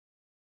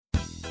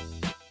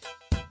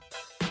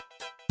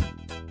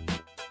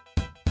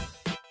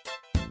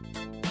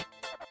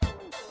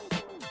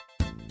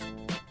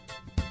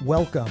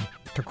Welcome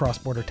to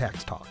Cross-Border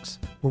Tax Talks,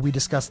 where we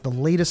discuss the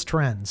latest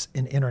trends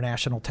in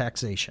international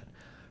taxation,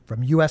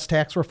 from U.S.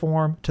 tax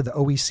reform to the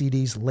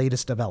OECD's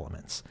latest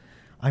developments.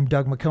 I'm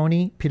Doug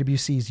McConey,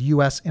 PwC's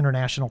U.S.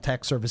 International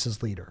Tax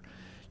Services Leader.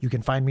 You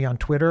can find me on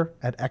Twitter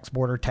at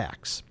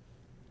XBorderTax.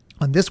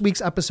 On this week's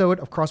episode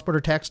of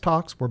Cross-Border Tax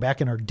Talks, we're back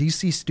in our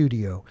DC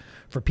studio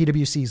for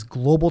PwC's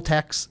Global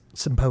Tax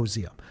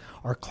Symposium,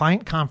 our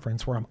client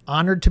conference where I'm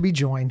honored to be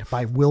joined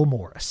by Will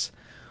Morris.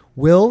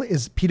 Will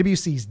is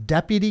PwC's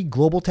Deputy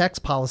Global Tax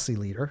Policy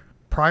Leader.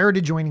 Prior to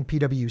joining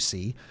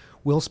PwC,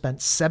 Will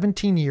spent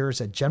 17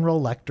 years at General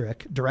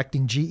Electric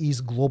directing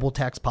GE's Global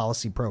Tax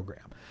Policy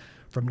Program.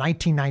 From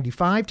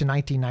 1995 to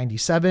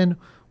 1997,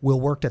 Will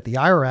worked at the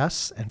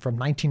IRS, and from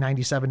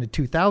 1997 to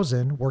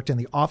 2000, worked in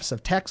the Office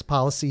of Tax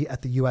Policy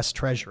at the U.S.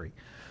 Treasury.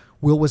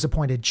 Will was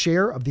appointed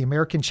chair of the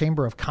American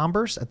Chamber of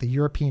Commerce at the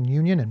European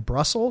Union in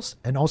Brussels,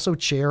 and also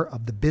chair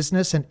of the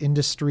Business and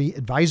Industry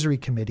Advisory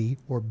Committee,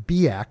 or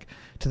BIAC,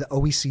 to the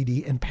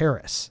OECD in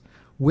Paris.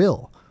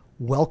 Will,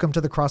 welcome to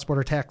the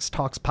Cross-Border Tax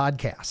Talks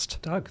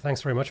podcast. Doug,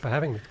 thanks very much for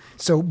having me.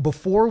 So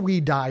before we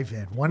dive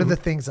in, one of the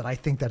things that I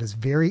think that is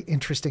very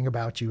interesting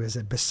about you is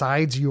that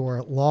besides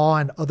your law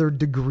and other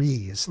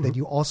degrees, that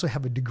you also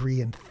have a degree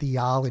in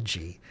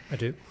theology. I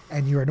do.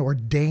 And you're an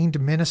ordained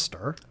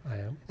minister. I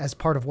am. As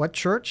part of what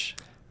church?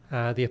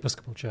 The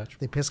Episcopal Church.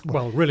 The Episcopal.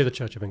 Well, really the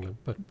Church of England,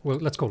 but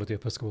let's call it the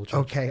Episcopal Church.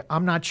 Okay.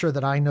 I'm not sure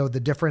that I know the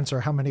difference or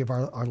how many of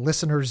our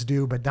listeners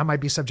do, but that might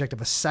be subject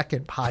of a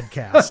second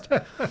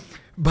podcast.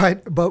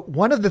 But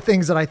one of the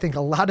things that I think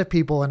a lot of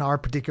people in our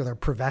particular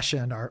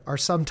profession are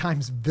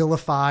sometimes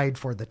vilified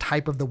for the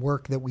type of the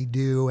work that we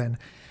do. And,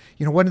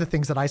 you know, one of the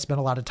things that I spend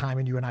a lot of time,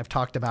 and you and I've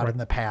talked about in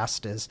the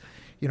past, is,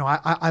 you know,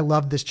 I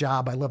love this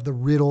job. I love the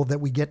riddle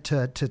that we get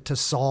to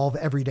solve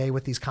every day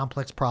with these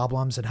complex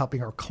problems and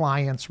helping our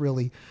clients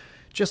really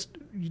just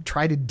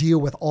try to deal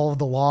with all of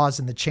the laws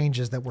and the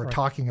changes that we're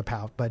talking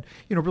about. But,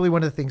 you know, really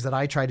one of the things that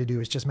I try to do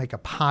is just make a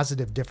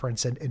positive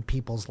difference in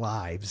people's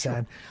lives. Sure.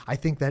 And I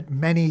think that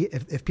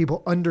if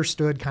people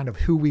understood kind of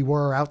who we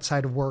were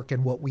outside of work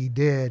and what we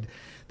did,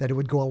 that it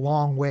would go a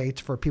long way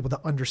for people to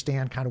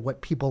understand kind of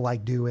what people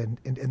like do in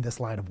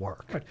this line of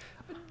work. Right.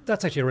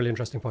 That's actually a really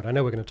interesting point. I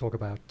know we're going to talk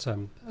about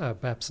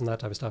BEPS and that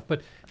type of stuff,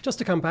 but just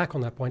to come back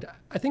on that point,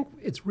 I think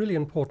it's really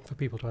important for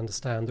people to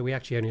understand that we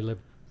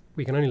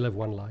can only live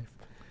one life.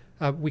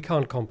 We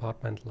can't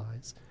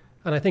compartmentalize.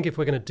 And I think if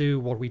we're going to do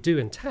what we do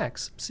in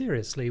tax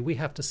seriously, we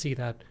have to see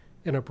that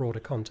in a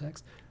broader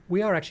context.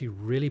 We are actually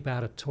really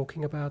bad at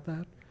talking about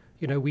that.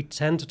 You know, we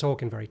tend to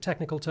talk in very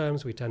technical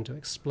terms. We tend to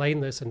explain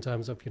this in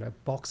terms of, you know,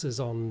 boxes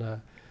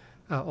on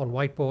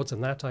whiteboards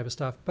and that type of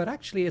stuff. But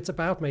actually, it's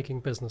about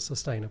making business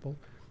sustainable.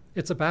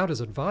 It's about,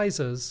 as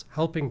advisors,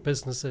 helping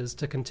businesses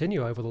to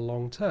continue over the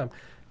long term.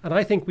 And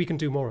I think we can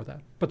do more of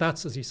that. But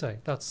that's, as you say,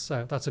 that's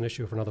an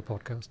issue for another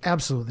podcast.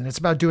 Absolutely. And it's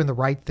about doing the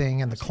right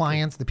thing. And the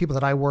clients, the people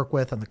that I work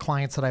with and the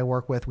clients that I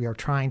work with, we are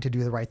trying to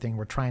do the right thing.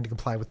 We're trying to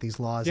comply with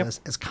these laws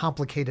as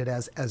complicated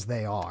as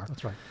they are.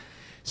 That's right.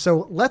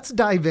 So let's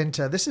dive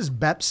into, this is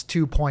BEPS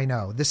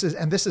 2.0. This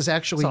is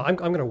actually... So I'm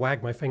going to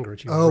wag my finger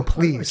at you. Oh,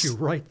 please. At you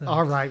right there.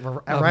 All right.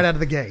 Right out of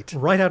the gate.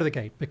 Right out of the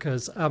gate,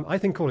 because I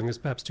think calling this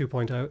BEPS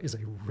 2.0 is a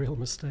real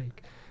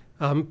mistake.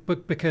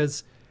 But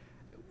because,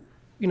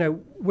 you know,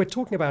 we're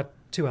talking about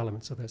two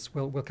elements of this.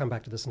 We'll come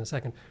back to this in a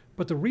second.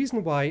 But the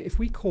reason why, if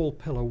we call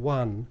Pillar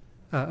 1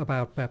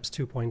 about BEPS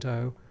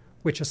 2.0,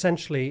 which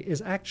essentially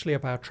is actually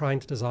about trying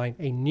to design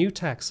a new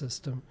tax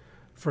system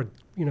for,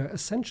 you know,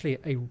 essentially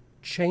a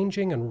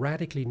changing and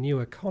radically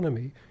new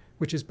economy,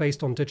 which is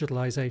based on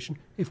digitalization.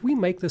 If we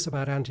make this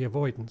about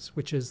anti-avoidance,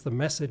 which is the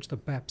message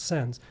that BEPS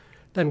sends,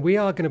 then we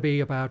are going to be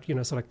about, you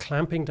know, sort of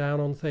clamping down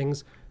on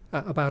things,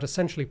 about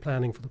essentially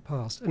planning for the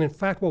past. And in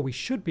fact, what we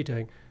should be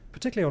doing,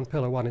 particularly on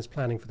Pillar 1, is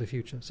planning for the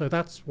future. So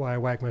that's why I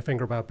wag my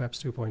finger about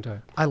BEPS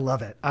 2.0. I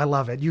love it. I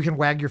love it. You can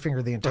wag your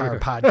finger the entire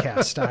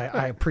podcast.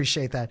 I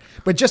appreciate that.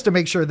 But just to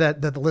make sure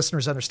that the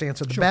listeners understand,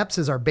 so the BEPS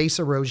is our base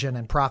erosion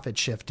and profit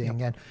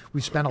shifting. And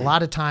we've spent a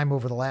lot of time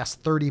over the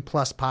last 30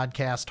 plus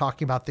podcasts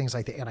talking about things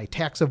like the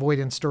Anti-Tax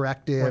Avoidance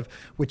Directive,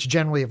 which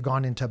generally have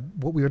gone into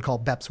what we would call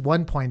BEPS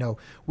 1.0,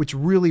 which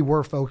really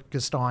were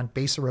focused on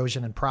base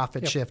erosion and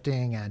profit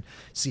shifting and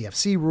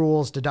CFC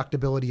rules,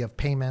 deductibility of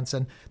payments.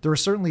 And there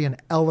is certainly an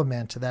element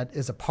that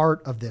is a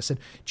part of this. And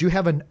do you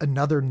have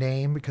another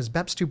name? Because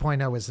BEPS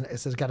 2.0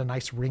 has got a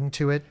nice ring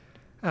to it.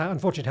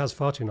 Unfortunately, it has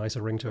far too nice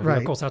a ring to it. Right.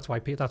 And of course, that's why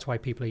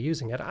people are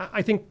using it.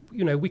 I think,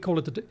 you know, you can call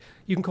it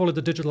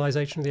the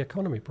digitalization of the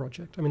economy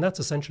project. I mean, that's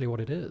essentially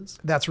what it is.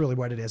 That's really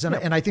what it is.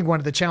 And I think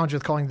one of the challenges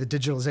with calling the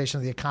digitalization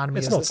of the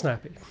economy is not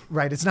snappy.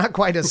 Right. It's not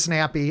quite as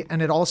snappy.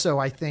 And it also,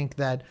 I think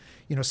that,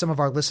 some of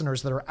our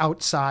listeners that are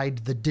outside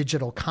the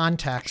digital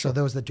context, so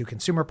those that do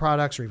consumer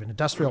products or even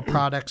industrial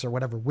products or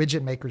whatever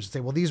widget makers say,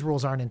 well, these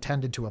rules aren't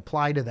intended to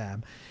apply to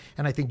them.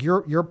 And I think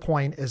your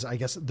point is, I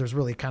guess there's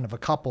really kind of a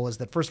couple, is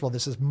that first of all,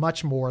 this is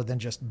much more than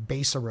just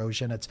base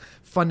erosion. It's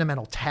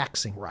fundamental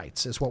taxing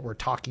rights is what we're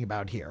talking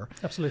about here.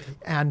 Absolutely.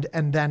 And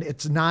then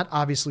it's not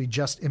obviously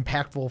just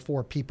impactful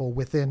for people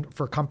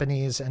for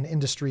companies and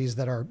industries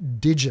that are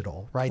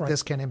digital, right?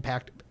 This can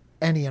impact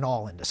any and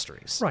all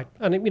industries. Right.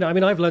 And,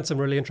 I've learned some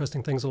really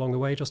interesting things along the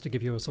way. Just to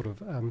give you a sort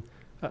of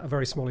a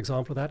very small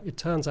example of that, it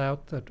turns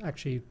out that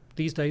actually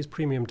these days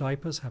premium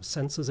diapers have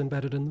sensors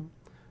embedded in them,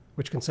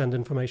 which can send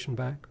information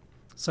back.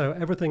 So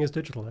everything is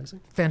digitalizing.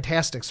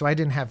 Fantastic. So I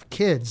didn't have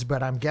kids,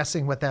 but I'm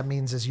guessing what that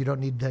means is you don't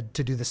need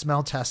to do the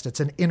smell test.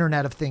 It's an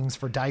Internet of Things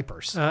for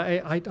diapers.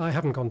 I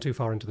haven't gone too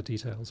far into the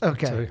details.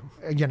 Okay.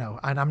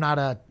 And I'm not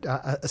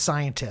a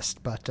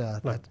scientist, but...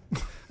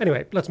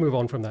 Anyway, let's move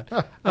on from that.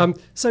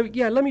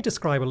 Let me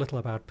describe a little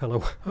about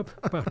Pillar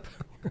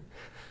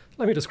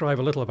Let me describe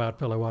a little about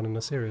Pillar 1 in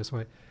a serious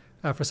way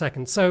for a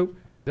second. So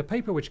the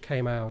paper which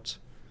came out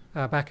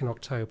back in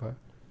October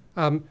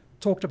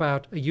talked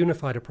about a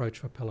unified approach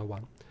for Pillar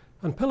 1.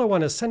 And Pillar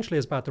 1 essentially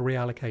is about the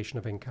reallocation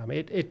of income.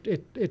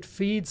 It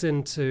feeds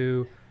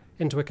into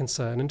a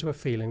concern, into a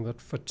feeling that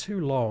for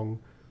too long,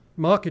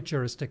 market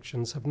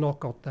jurisdictions have not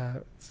got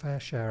their fair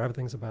share.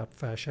 Everything's about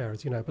fair share,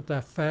 as you know, but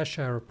their fair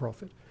share of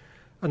profit.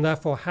 And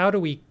therefore, how do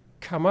we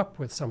come up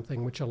with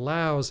something which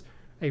allows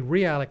a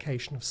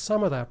reallocation of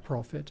some of that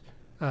profit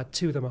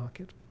to the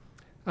market?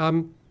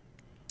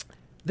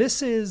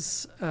 This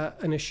is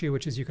an issue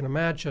which, as you can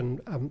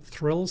imagine,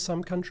 thrills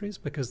some countries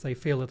because they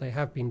feel that they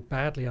have been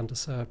badly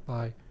underserved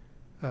by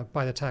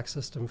the tax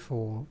system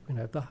for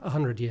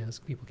 100 years.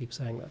 People keep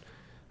saying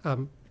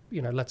that.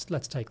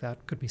 Let's take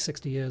that. Could be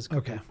 60 years.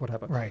 Could be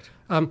whatever. Right.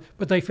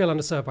 But they feel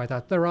underserved by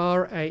that. There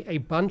are a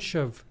bunch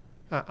of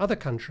other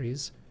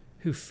countries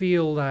who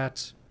feel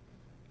that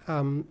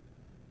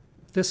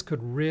this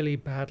could really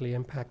badly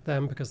impact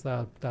them because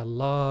they're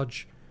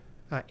large,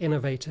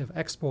 innovative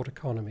export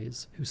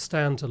economies who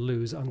stand to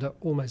lose under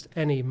almost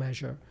any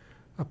measure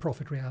of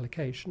profit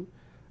reallocation.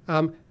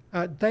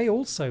 They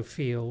also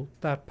feel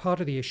that part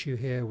of the issue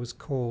here was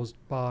caused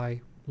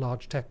by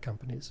large tech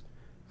companies,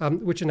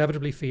 which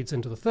inevitably feeds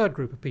into the third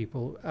group of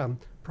people,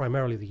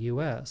 primarily the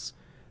US,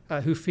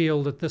 who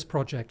feel that this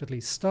project at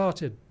least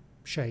started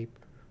shape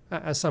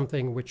as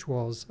something which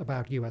was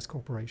about US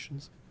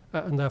corporations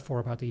and therefore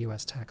about the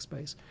US tax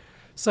base.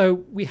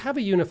 So we have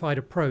a unified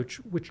approach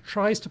which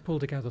tries to pull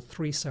together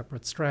three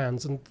separate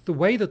strands. And the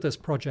way that this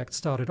project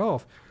started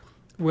off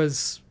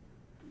was,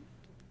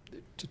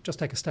 to just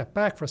take a step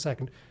back for a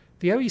second,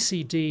 the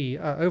OECD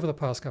over the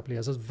past couple of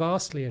years has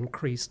vastly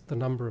increased the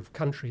number of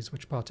countries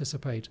which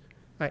participate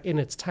in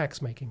its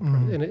tax making,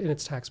 in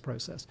its tax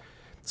process.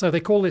 So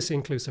they call this the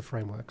inclusive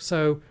framework.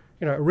 So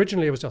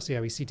originally it was just the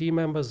OECD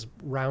members,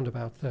 round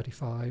about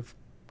 35,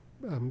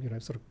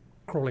 sort of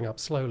crawling up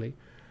slowly.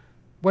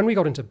 When we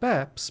got into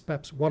BEPS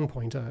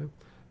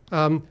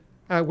 1.0,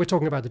 we're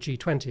talking about the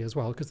G20 as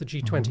well, because the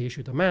G20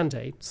 issued the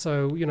mandate.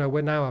 So,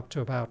 we're now up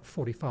to about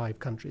 45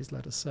 countries,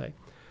 let us say.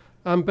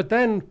 But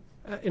then,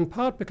 in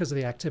part because of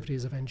the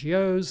activities of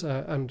NGOs,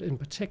 and in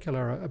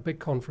particular, a big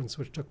conference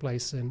which took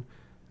place in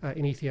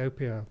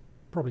Ethiopia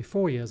probably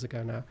 4 years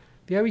ago now,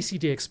 the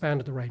OECD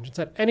expanded the range and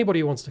said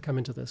anybody who wants to come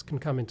into this can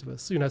come into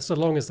this, so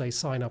long as they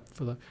sign up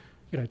for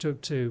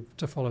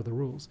to follow the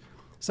rules.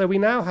 So we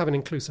now have an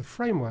inclusive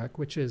framework,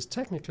 which is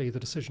technically the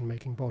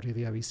decision-making body of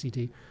the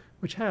OECD,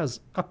 which has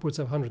upwards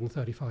of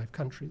 135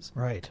 countries.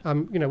 Right.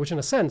 Which in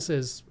a sense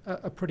is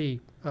a pretty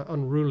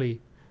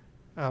unruly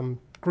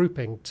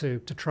grouping to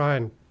try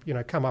and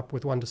come up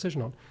with one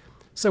decision on.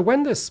 So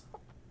when this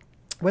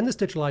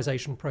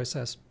digitalization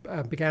process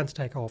began to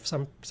take off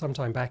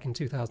sometime back in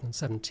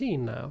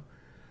 2017 now,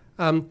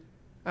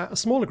 a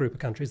smaller group of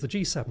countries, the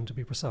G7 to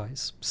be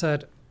precise,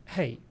 said,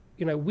 hey,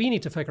 we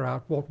need to figure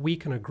out what we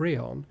can agree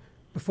on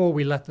before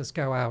we let this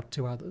go out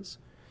to others.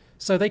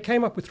 So they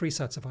came up with three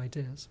sets of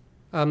ideas.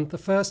 The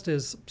first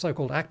is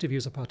so-called active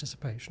user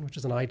participation, which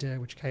is an idea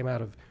which came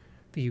out of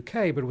the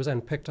UK, but it was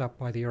then picked up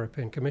by the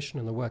European Commission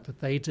and the work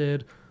that they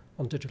did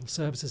on digital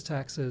services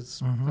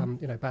taxes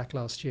back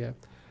last year.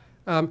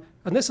 And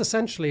this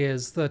essentially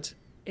is that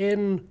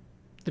in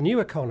the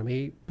new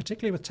economy,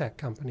 particularly with tech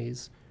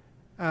companies,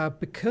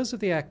 because of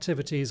the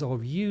activities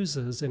of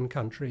users in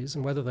countries,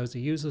 and whether those are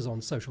users on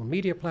social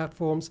media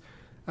platforms,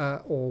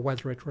 or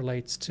whether it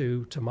relates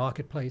to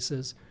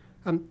marketplaces,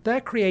 they're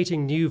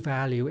creating new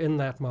value in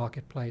that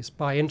marketplace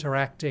by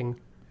interacting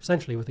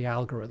essentially with the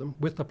algorithm,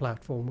 with the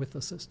platform, with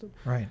the system.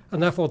 Right.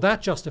 And therefore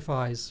that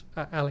justifies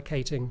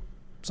allocating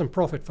some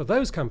profit for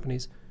those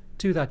companies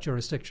to that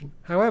jurisdiction.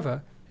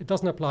 However, it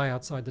doesn't apply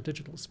outside the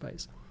digital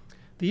space.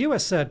 The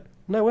US said,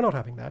 no, we're not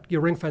having that.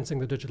 You're ring-fencing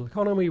the digital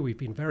economy. We've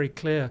been very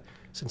clear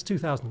since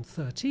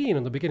 2013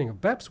 and the beginning of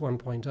BEPS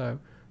 1.0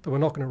 that we're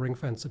not going to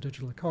ring-fence the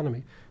digital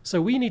economy. So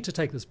we need to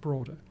take this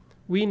broader.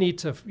 We need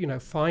to,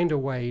 find a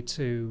way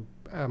to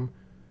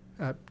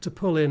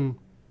pull in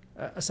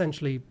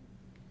essentially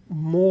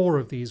more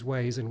of these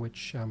ways in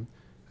which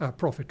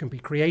profit can be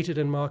created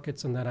in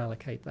markets and then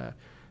allocate that.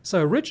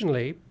 So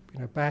originally,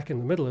 back in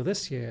the middle of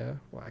this year,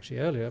 well, actually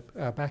earlier,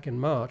 back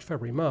in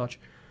February, March,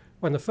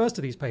 when the first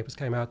of these papers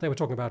came out, they were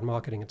talking about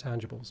marketing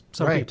intangibles.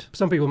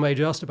 Some people may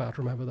just about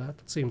remember that.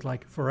 It seemed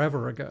like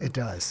forever ago. It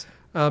does.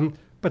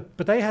 But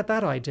they had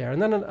that idea.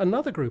 And then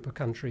another group of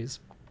countries,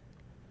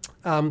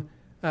 and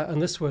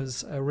this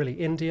was really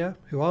India,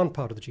 who aren't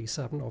part of the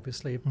G7,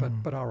 obviously,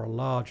 but are a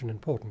large and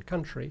important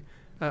country,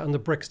 and the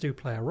BRICS do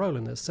play a role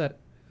in this, said,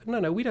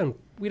 no, we don't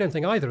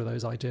think either of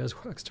those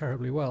ideas works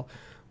terribly well.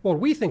 What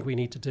we think we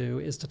need to do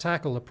is to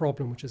tackle the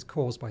problem which is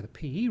caused by the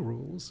PE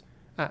rules,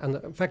 and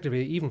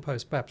effectively, even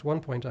post BEPS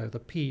 1.0, the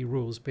PE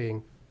rules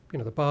being,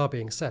 the bar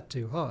being set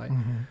too high.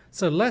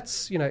 So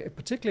let's,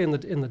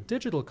 particularly in the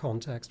digital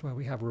context where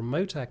we have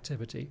remote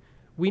activity,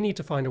 we need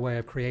to find a way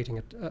of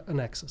creating a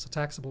nexus, a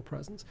taxable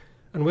presence.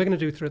 And we're going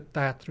to do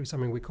that through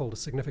something we call a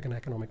significant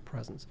economic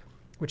presence,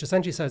 which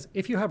essentially says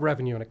if you have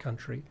revenue in a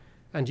country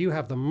and you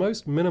have the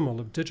most minimal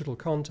of digital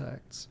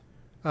contacts,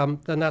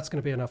 then that's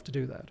going to be enough to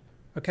do that.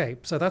 Okay,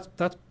 so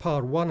that's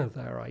part one of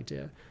their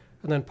idea.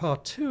 And then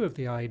part two of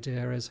the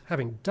idea is,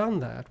 having done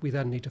that, we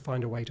then need to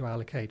find a way to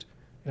allocate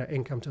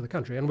income to the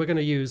country. And we're going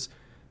to use,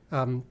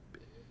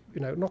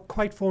 not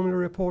quite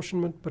formula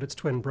apportionment, but its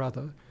twin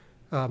brother,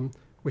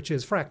 which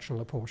is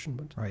fractional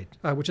apportionment, right?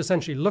 Which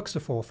essentially looks to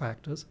three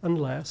factors,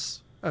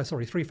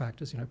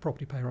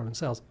 property, payroll, and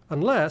sales,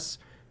 unless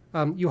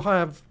you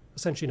have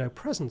essentially no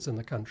presence in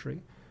the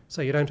country,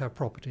 so you don't have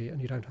property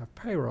and you don't have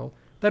payroll,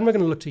 then we're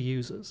going to look to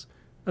users.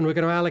 And we're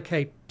going to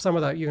allocate some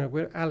of that,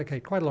 we'll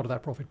allocate quite a lot of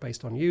that profit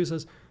based on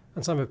users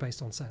and some of it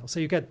based on sales. So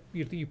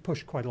you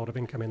push quite a lot of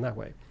income in that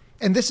way.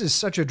 And this is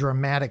such a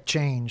dramatic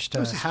change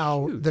to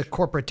how the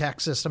corporate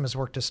tax system has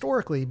worked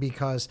historically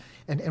because,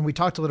 and we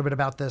talked a little bit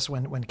about this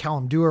when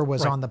Callum Dewar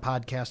was on the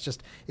podcast,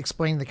 just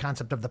explaining the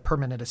concept of the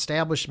permanent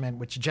establishment,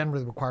 which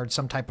generally required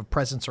some type of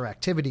presence or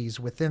activities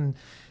within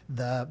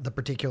the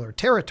particular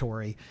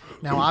territory.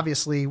 Now,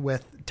 obviously,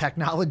 with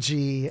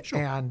technology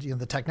and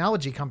the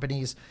technology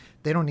companies,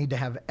 they don't need to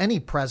have any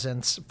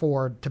presence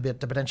to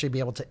potentially be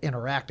able to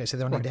interact. I say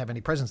they don't need to have any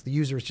presence. The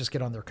users just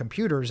get on their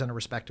computers in a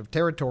respective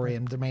territory,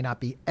 and there may not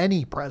be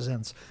any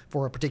presence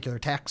for a particular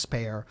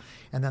taxpayer.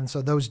 And then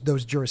so those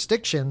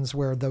jurisdictions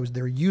where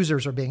their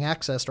users are being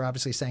accessed are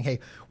obviously saying, hey,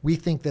 we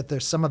think that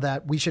there's some of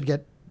that, we should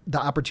get the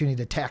opportunity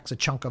to tax a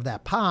chunk of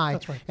that pie.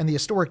 That's right. And the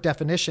historic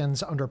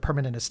definitions under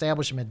permanent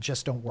establishment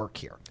just don't work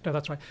here. No,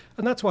 that's right.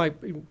 And that's why,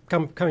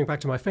 coming back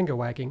to my finger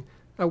wagging,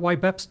 why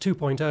BEPS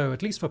 2.0,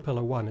 at least for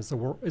Pillar 1, is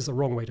the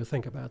wrong way to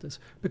think about this.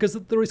 Because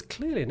there is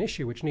clearly an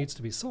issue which needs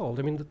to be solved.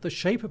 I mean, the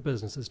shape of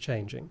business is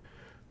changing.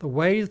 The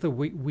way that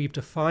we've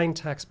defined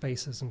tax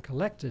bases and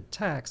collected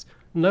tax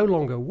no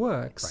longer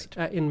works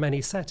in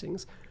many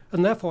settings.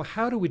 And therefore,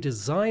 how do we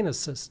design a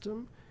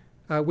system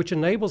which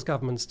enables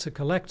governments to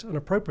collect an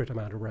appropriate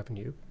amount of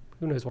revenue?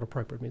 Who knows what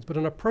appropriate means, but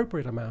an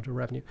appropriate amount of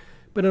revenue,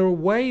 but in a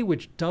way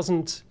which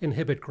doesn't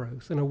inhibit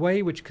growth, in a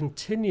way which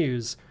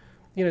continues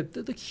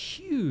the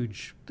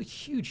huge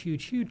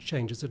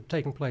changes that have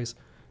taken place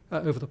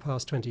over the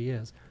past 20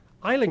 years.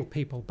 I link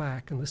people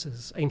back, and this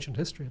is ancient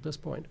history at this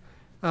point,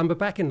 but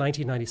back in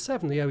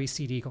 1997, the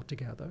OECD got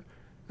together,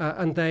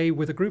 and they,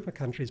 with a group of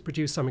countries,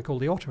 produced something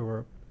called the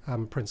Ottawa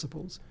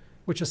Principles,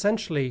 which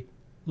essentially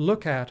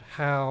look at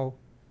how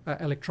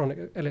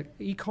electronic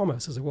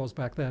e-commerce, as it was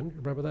back then,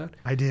 remember that?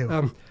 I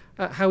do.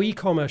 How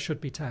e-commerce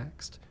should be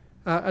taxed.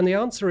 And the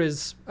answer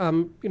is,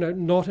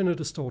 not in a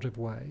distortive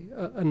way,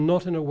 and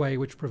not in a way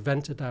which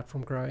prevented that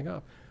from growing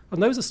up.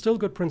 And those are still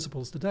good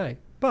principles today.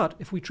 But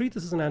if we treat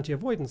this as an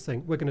anti-avoidance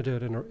thing, we're going to do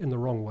it in the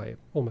wrong way,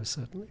 almost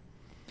certainly.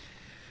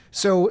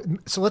 So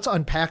let's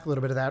unpack a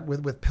little bit of that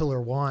with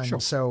Pillar 1. Sure.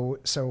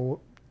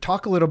 So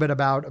talk a little bit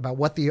about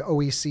what the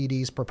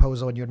OECD's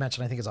proposal, and you had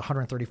mentioned, I think it's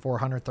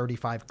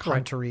 135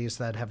 countries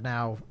that have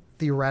now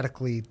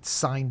theoretically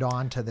signed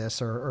on to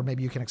this, or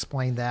maybe you can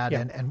explain that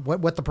and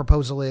what the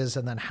proposal is,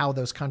 and then how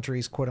those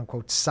countries, quote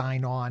unquote,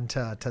 sign on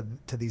to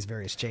these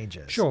various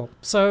changes. Sure.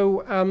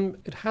 So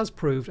it has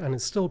proved, and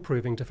is still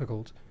proving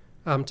difficult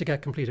to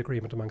get complete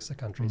agreement amongst the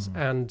countries.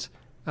 And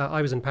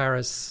I was in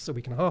Paris a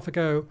week and a half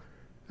ago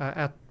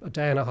at a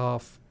day and a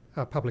half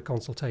public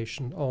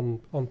consultation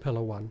on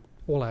Pillar 1,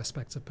 all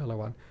aspects of Pillar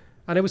 1.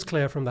 And it was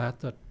clear from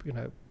that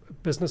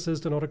businesses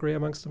do not agree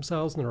amongst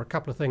themselves, and there are a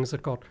couple of things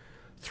that got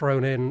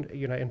thrown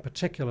in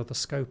particular the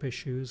scope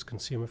issues,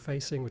 consumer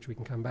facing, which we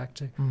can come back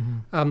to,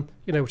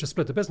 which has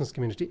split the business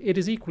community. It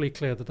is equally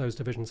clear that those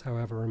divisions,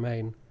 however,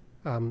 remain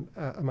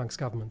amongst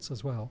governments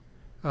as well.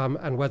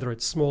 And whether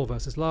it's small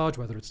versus large,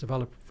 whether it's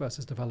developed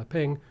versus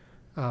developing,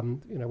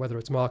 whether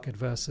it's market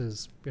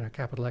versus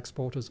capital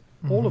exporters,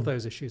 all of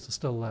those issues are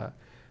still there.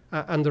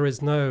 And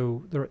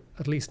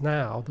at least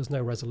now, there's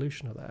no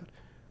resolution of that.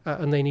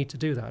 And they need to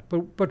do that.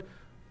 But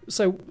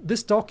so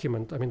this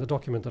document, the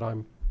document that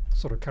I'm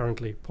sort of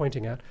currently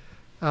pointing at,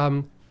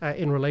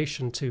 in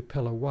relation to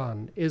Pillar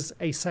 1, is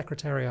a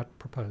Secretariat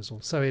proposal.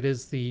 So it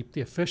is the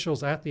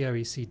officials at the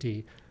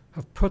OECD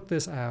have put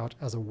this out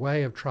as a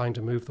way of trying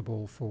to move the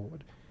ball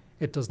forward.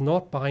 It does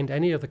not bind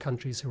any of the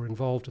countries who are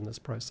involved in this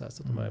process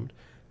at the moment.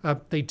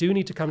 They do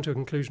need to come to a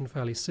conclusion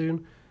fairly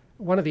soon.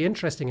 One of the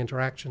interesting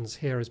interactions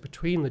here is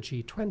between the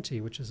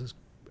G20, which is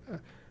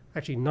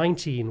actually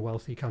 19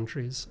 wealthy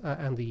countries,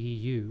 and the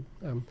EU.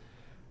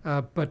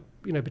 But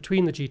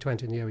between the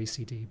G20 and the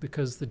OECD,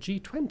 because the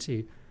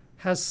G20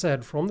 has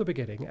said from the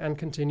beginning and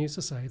continues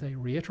to say, they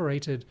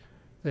reiterated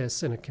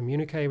this in a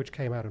communique which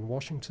came out in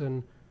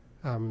Washington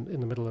in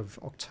the middle of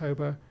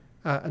October,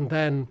 and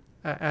then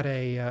at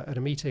a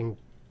meeting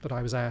that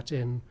I was at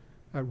in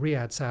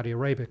Riyadh, Saudi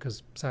Arabia,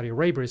 because Saudi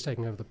Arabia is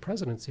taking over the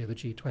presidency of the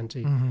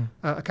G20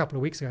 a couple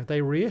of weeks ago.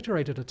 They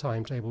reiterated a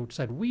timetable which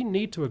said we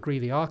need to agree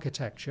the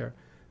architecture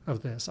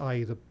of this,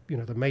 i.e.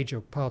 the major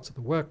parts of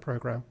the work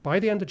program, by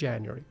the end of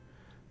January.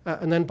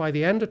 And then by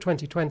the end of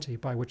 2020,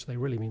 by which they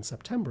really mean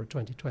September of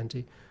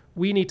 2020,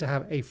 we need to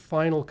have a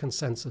final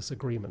consensus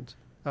agreement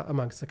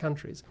amongst the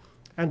countries.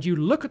 And you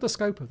look at the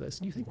scope of this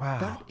and you think, wow,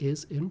 that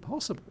is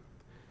impossible.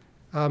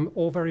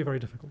 Or very, very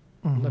difficult.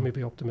 Let me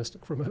be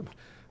optimistic for a moment.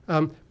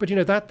 But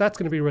that's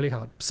going to be really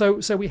hard. So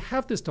we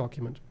have this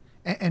document.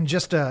 And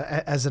just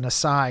as an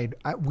aside,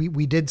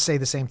 we did say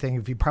the same thing.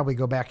 If you probably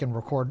go back and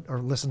record or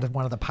listen to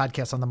one of the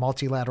podcasts on the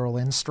multilateral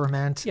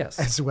instrument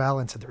as well,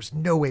 and said there's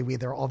no way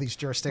there are all these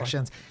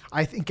jurisdictions.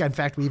 Right. I think, in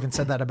fact, we even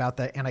said that about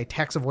the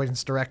anti-tax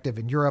avoidance directive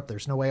in Europe.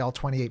 There's no way all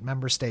 28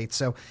 member states.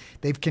 So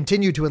they've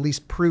continued to at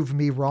least prove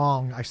me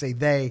wrong. I say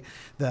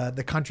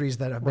the countries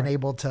that have been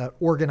able to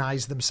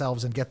organize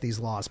themselves and get these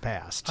laws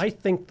passed. I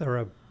think there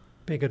are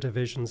bigger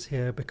divisions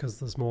here because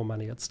there's more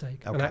money at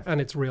stake. Okay. And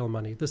it's real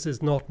money. This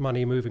is not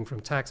money moving from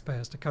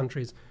taxpayers to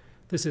countries.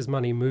 This is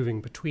money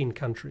moving between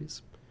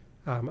countries.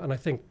 And I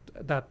think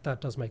that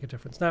does make a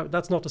difference. Now,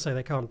 that's not to say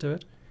they can't do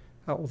it,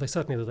 or they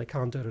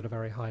can't do it at a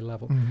very high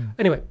level.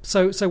 Anyway,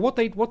 so what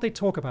they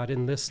talk about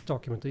in this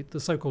document, the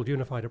so-called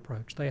unified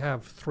approach, they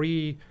have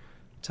three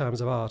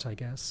terms of art, I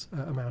guess,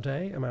 amount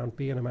A, amount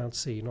B, and amount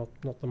C, not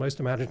the most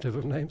imaginative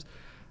of names.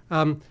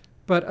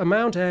 But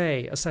amount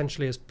A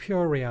essentially is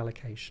pure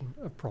reallocation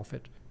of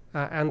profit.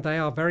 And they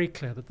are very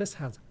clear that this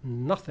has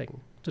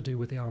nothing to do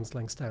with the arm's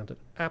length standard,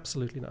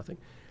 absolutely nothing.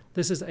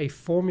 This is a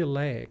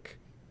formulaic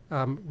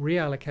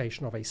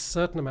reallocation of a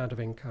certain amount of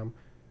income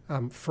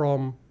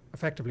from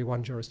effectively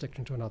one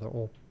jurisdiction to another,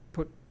 or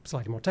put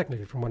slightly more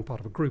technically, from one part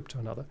of a group to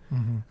another,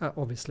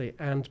 obviously.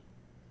 And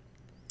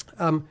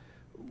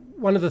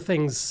one of the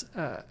things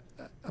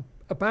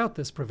about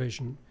this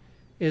provision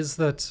is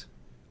that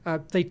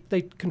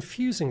they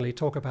confusingly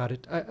talk about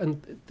it,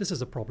 and this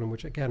is a problem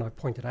which, again, I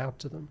pointed out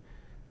to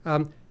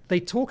them. They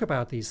talk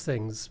about these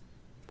things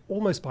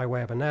almost by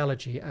way of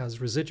analogy as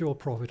residual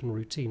profit and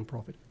routine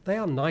profit. They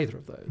are neither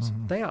of those.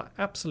 They are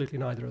absolutely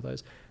neither of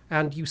those.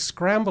 And you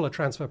scramble a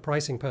transfer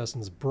pricing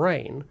person's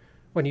brain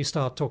when you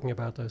start talking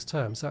about those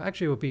terms. So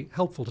actually it would be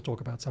helpful to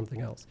talk about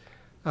something else.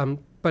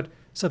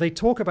 So they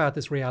talk about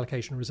this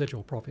reallocation of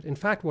residual profit. In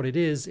fact, what it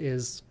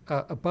is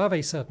above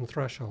a certain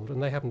threshold,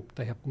 and they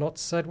have not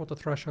said what the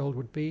threshold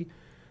would be.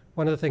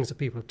 One of the things that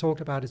people have talked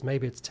about is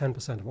maybe it's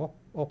 10% of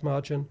op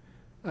margin,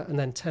 and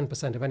then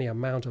 10% of any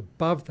amount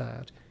above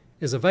that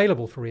is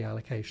available for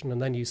reallocation,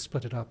 and then you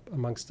split it up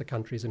amongst the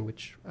countries in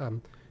which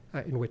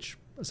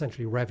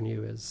essentially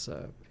revenue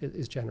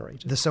is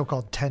generated. The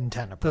so-called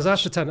 10-10 approach.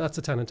 That's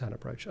the 10 and 10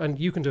 approach, and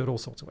you can do it all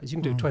sorts of ways.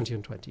 You can do 20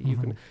 and 20. You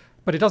can,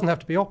 but it doesn't have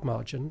to be op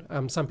margin.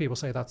 Some people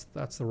say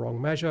that's the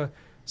wrong measure.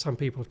 Some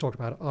people have talked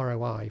about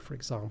ROI, for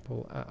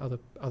example.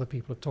 Other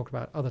people have talked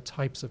about other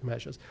types of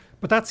measures.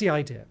 But that's the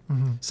idea.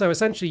 So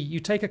essentially, you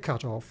take a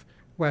cutoff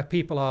where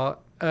people are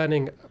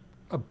earning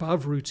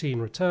above routine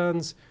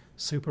returns,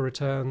 super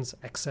returns,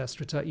 excess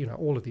return,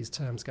 all of these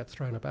terms get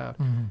thrown about,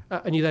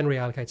 and you then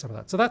reallocate some of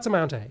that. So that's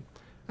amount A.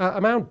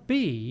 Amount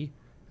B,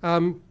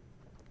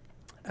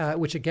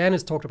 which again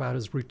is talked about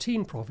as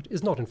routine profit,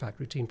 is not in fact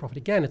routine profit.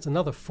 Again, it's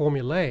another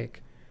formulaic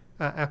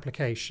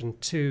application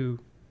to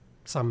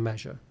some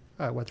measure,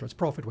 whether it's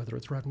profit, whether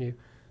it's revenue.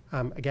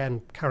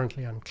 Again,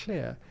 currently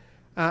unclear.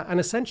 And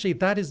essentially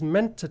that is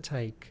meant to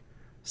take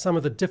some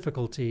of the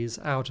difficulties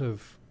out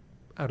of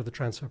the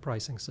transfer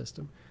pricing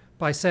system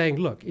by saying,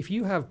 look, if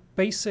you have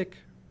basic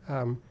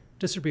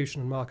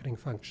distribution and marketing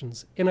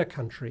functions in a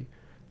country,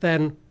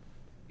 then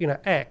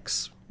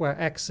X, where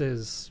X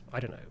is,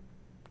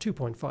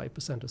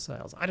 2.5% of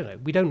sales.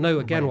 We don't know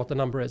again what the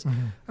number is,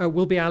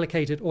 will be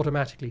allocated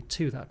automatically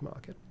to that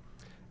market.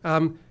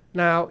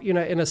 Now,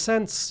 in a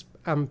sense,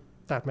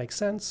 that makes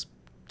sense.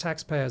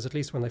 Taxpayers, at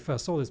least when they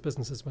first saw these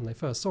businesses, when they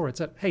first saw it,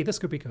 said, hey, this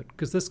could be good,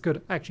 because this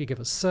could actually give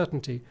us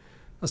certainty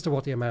as to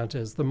what the amount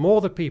is. The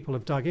more that people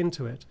have dug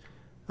into it,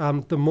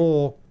 the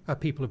more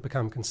people have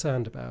become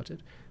concerned about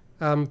it.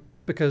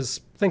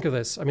 Because think of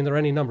this, there are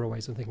any number of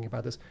ways of thinking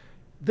about this.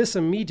 This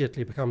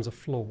immediately becomes a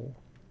floor,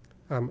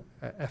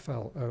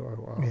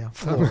 F-L-O-O-R. Yeah,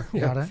 floor.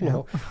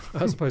 Floor,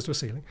 as opposed to a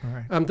ceiling.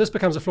 Right. This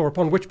becomes a floor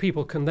upon which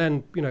people can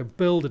then,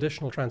 build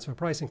additional transfer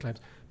pricing claims.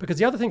 Because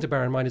the other thing to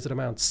bear in mind is that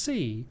amount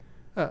C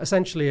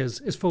essentially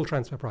is full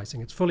transfer pricing.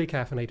 It's fully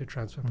caffeinated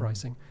transfer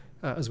pricing,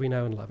 as we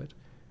know and love it.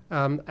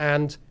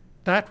 And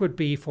that would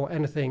be for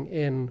anything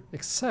in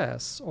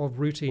excess of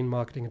routine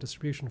marketing and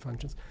distribution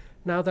functions.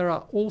 Now, there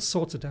are all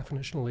sorts of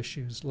definitional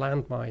issues,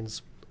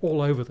 landmines,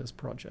 all over this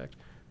project.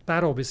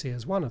 That obviously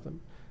is one of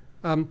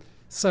them.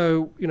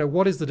 So,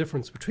 what is the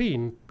difference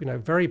between,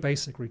 very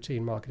basic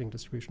routine marketing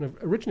distribution?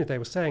 Originally, they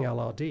were saying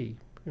LRD,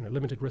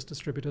 limited risk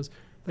distributors.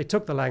 They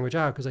took the language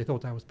out because they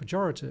thought that was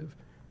pejorative.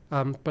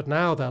 But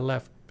now they're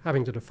left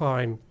having to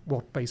define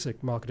what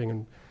basic marketing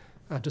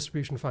and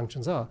distribution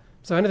functions are.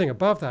 So anything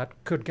above that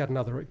could get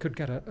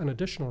an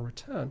additional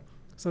return.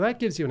 So that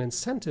gives you an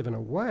incentive in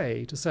a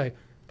way to say,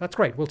 that's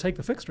great, we'll take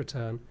the fixed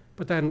return,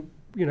 but then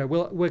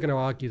we're going to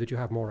argue that you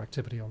have more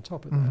activity on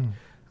top of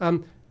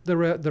that.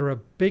 There are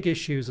big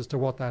issues as to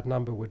what that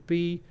number would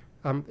be.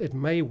 It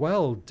may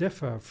well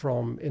differ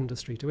from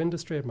industry to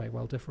industry. It may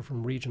well differ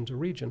from region to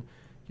region.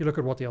 You look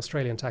at what the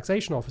Australian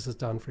Taxation Office has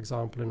done, for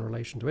example, in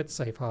relation to its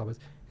safe harbors.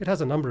 It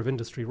has a number of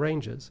industry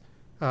ranges.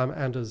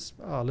 And as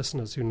our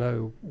listeners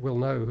will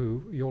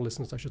know, your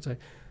listeners, I should say,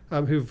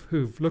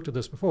 who've looked at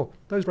this before,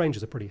 those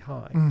ranges are pretty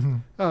high.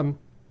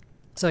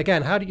 So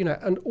again, how do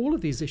and all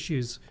of these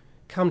issues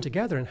come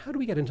together, and how do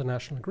we get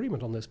international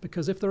agreement on this?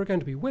 Because if there are going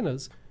to be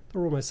winners,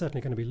 there are almost certainly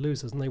going to be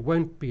losers, and they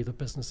won't be the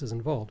businesses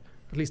involved,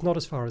 at least not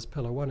as far as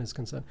Pillar 1 is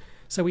concerned.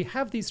 So we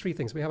have these three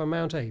things. We have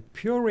Amount A,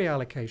 pure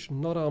reallocation,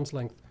 not arm's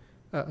length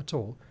at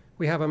all.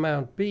 We have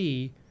Amount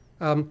B,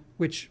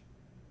 which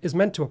is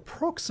meant to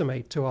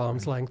approximate to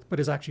arm's length, but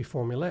is actually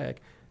formulaic.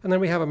 And then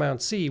we have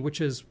Amount C,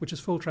 which is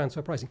full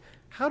transfer pricing.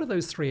 How do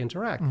those three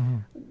interact?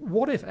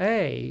 What if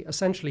A,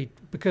 essentially,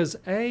 because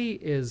A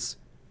is,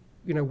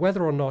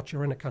 whether or not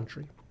you're in a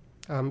country,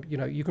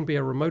 you can be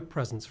a remote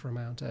presence for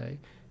Amount A.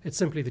 It's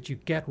simply that you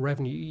get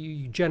revenue,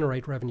 you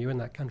generate revenue in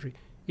that country,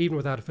 even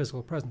without a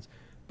physical presence.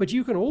 But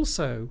you can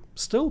also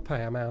still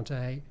pay Amount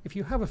A if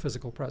you have a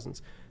physical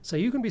presence. So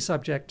you can be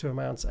subject to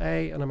Amounts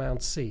A and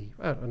Amount C,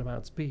 and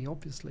Amounts B,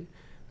 obviously.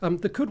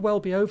 There could well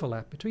be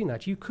overlap between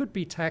that. You could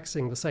be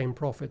taxing the same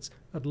profits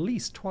at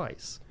least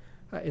twice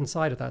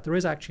inside of that. There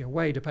is actually a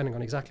way, depending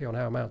on exactly on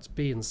how Amounts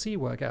B and C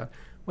work out,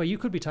 where you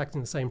could be taxing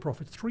the same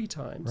profit 3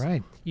 times.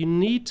 Right. You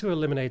need to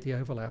eliminate the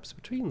overlaps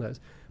between those.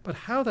 But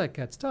how that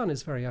gets done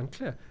is very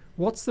unclear.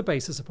 What's the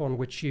basis upon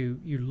which you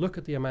look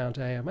at the Amount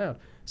A amount?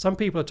 Some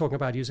people are talking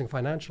about using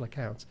financial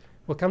accounts.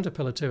 We'll come to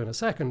Pillar 2 in a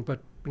second,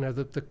 but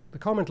the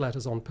comment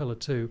letters on Pillar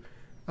 2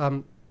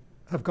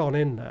 have gone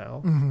in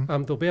now.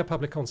 There'll be a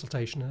public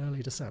consultation in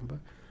early December.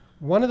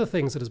 One of the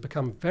things that has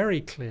become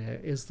very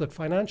clear is that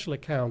financial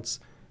accounts,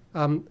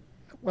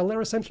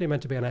 they're essentially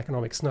meant to be an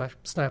economic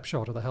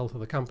snapshot of the health of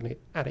the company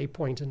at a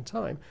point in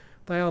time.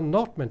 They are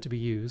not meant to be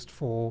used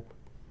for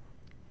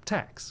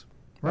tax,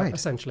 right?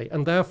 Essentially.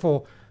 And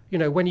therefore,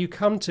 when you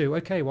come to,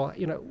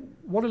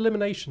 what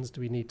eliminations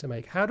do we need to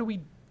make? How do we,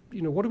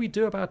 what do we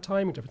do about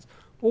timing difference?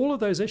 All of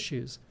those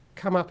issues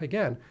come up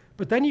again.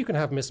 But then you can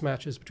have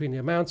mismatches between the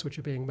amounts which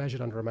are being measured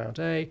under Amount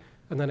A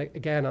and then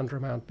again under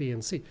Amount B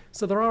and C.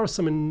 So there are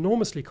some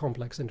enormously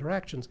complex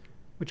interactions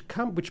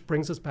which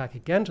brings us back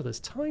again to this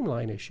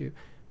timeline issue,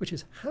 which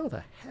is how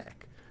the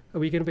heck are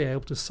we going to be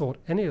able to sort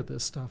any of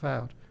this stuff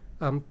out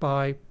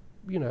by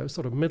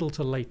sort of middle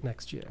to late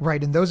next year.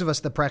 Right. And those of us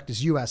that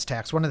practice U.S.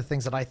 tax, one of the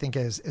things that I think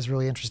is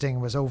really interesting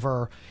was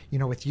over,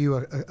 with you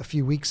a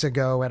few weeks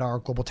ago at our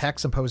Global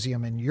Tax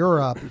Symposium in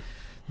Europe,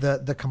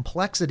 the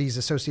complexities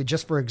associated,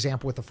 just for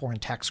example, with the foreign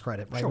tax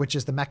credit, right, which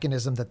is the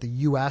mechanism that the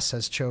U.S.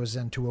 has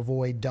chosen to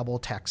avoid double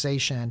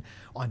taxation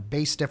on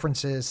base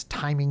differences,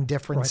 timing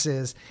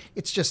differences. Right.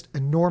 It's just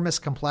enormous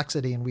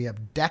complexity, and we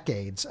have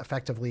decades,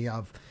 effectively,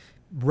 of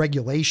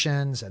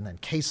regulations and then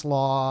case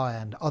law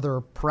and other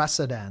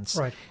precedents.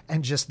 Right.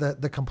 And just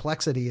the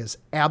complexity is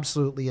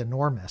absolutely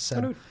enormous.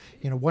 And,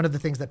 one of the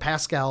things that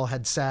Pascal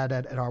had said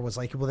at our was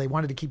like, well, they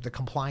wanted to keep the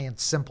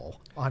compliance simple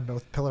on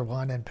both Pillar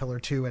 1 and Pillar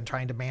 2 and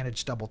trying to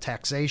manage double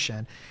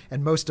taxation.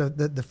 And most of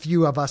the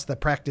few of us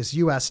that practice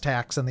U.S.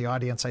 tax in the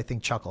audience, I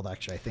think, chuckled,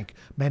 actually. I think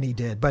many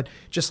did. But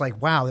just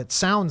like, wow, it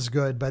sounds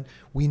good, but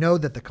we know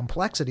that the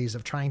complexities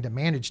of trying to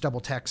manage double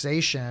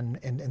taxation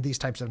in these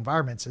types of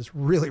environments is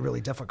really,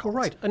 really difficult.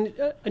 Well, right.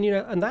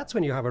 And that's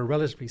when you have a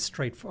relatively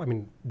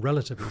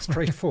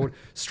straightforward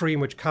stream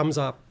which comes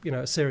up,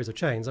 a series of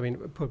chains. I mean,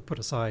 put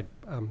aside,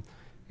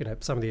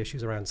 some of the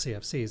issues around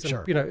CFCs. And,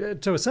 Sure.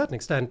 To a certain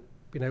extent,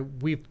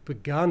 we've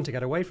begun to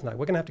get away from that.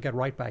 We're going to have to get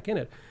right back in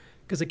it.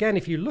 Because again,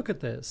 if you look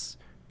at this,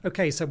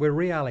 okay, so we're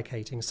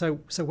reallocating. So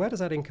where does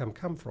that income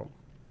come from?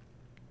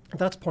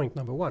 That's point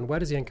number one. Where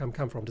does the income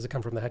come from? Does it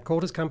come from the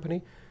headquarters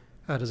company?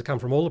 Does it come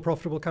from all the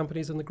profitable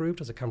companies in the group?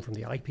 Does it come from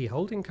the IP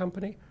holding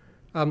company?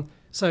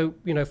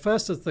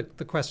 First is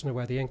the question of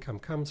where the income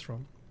comes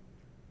from.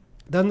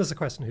 Then there's a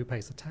question of who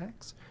pays the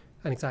tax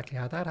and exactly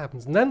how that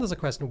happens. And then there's a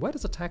question of where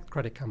does the tax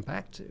credit come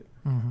back to?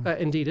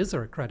 Indeed, is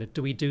there a credit?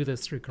 Do we do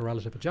this through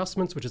correlative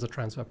adjustments, which is a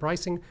transfer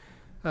pricing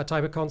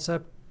type of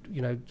concept?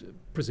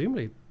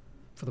 Presumably,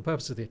 for the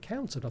purpose of the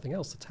accounts, if nothing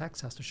else, the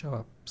tax has to show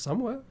up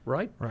somewhere,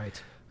 right? Right.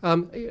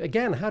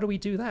 Again, how do we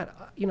do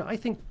that? I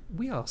think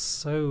we are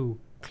so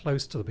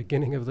close to the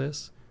beginning of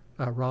this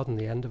rather than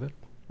the end of it.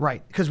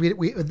 Right, because we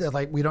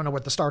don't know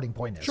what the starting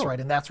point is, Sure. right?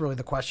 And that's really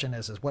the question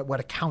is what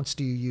accounts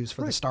do you use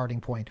for Right. the starting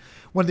point?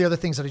 One of the other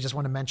things that I just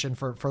want to mention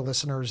for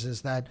listeners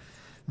is that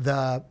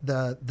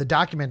the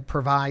document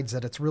provides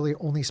that it's really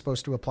only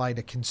supposed to apply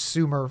to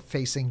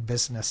consumer-facing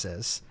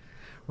businesses,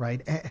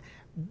 right?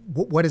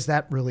 What does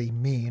that really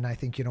mean? I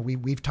think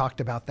we've talked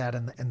about that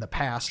in the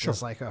past. Sure.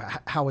 It's like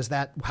how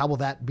will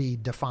that be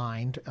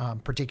defined,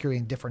 particularly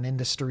in different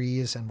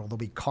industries, and will there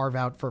be carve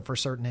out for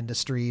certain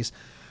industries?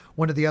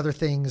 One of the other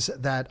things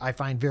that I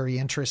find very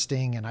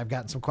interesting, and I've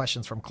gotten some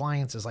questions from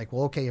clients, is like,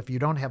 well, okay, if you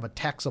don't have a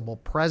taxable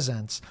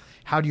presence,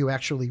 how do you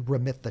actually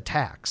remit the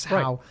tax?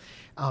 Right. How,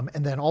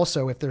 and then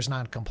also, if there's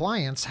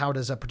non-compliance, how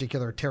does a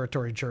particular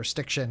territory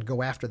jurisdiction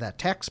go after that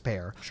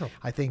taxpayer? Sure.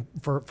 I think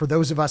for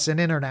those of us in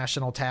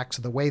international tax,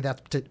 the way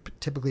that's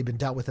typically been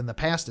dealt with in the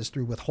past is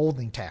through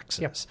withholding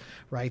taxes, Yep.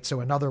 right?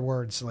 So in other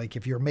words, like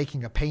if you're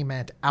making a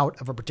payment out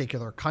of a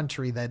particular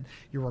country, that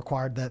you're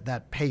required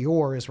that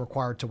payor is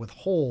required to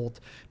withhold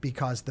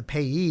because the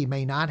payee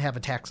may not have a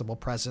taxable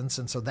presence,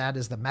 and so that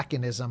is the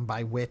mechanism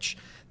by which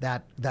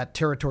that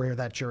territory or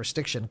that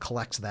jurisdiction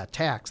collects that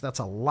tax. That's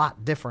a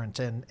lot different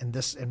in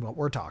what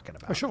we're talking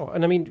about. For sure.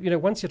 And I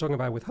mean, once you're talking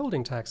about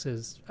withholding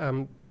taxes,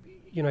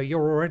 you're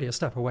already a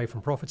step away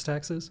from profits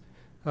taxes,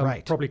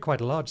 Right. Probably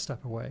quite a large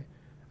step away.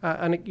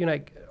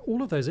 And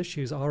all of those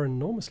issues are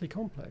enormously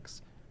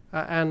complex.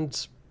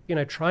 And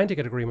trying to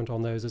get agreement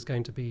on those is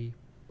going to be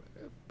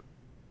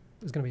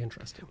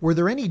interesting. Were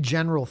there any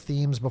general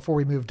themes before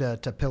we moved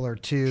to Pillar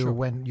 2 Sure.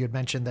 when you had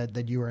mentioned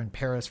that you were in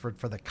Paris for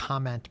the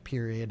comment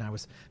period? And I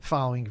was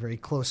following very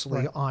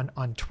closely Right.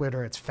 on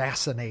Twitter. It's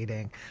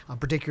fascinating,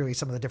 particularly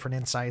some of the different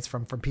insights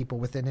from people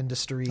within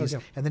industries, Oh,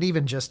 yeah. and then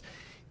even just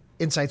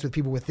insights with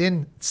people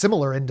within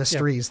similar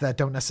industries that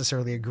don't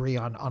necessarily agree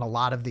on a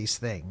lot of these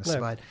things. No.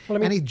 But Well,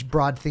 I mean- any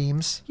broad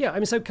themes? Yeah, I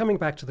mean, so coming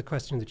back to the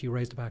question that you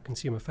raised about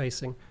consumer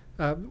facing,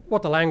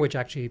 what the language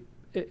actually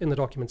in the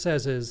document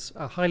says is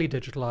highly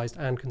digitalized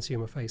and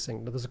consumer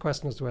facing. There's a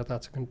question as to whether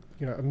that's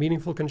a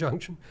meaningful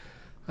conjunction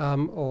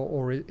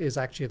or is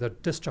actually the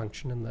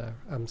disjunction in there.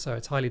 So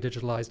it's highly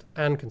digitalized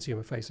and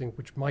consumer facing,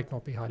 which might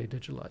not be highly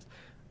digitalized.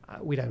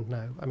 We don't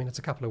know. I mean, it's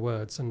a couple of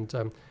words, and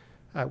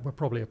we're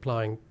probably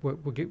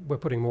we're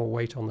putting more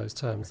weight on those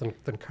terms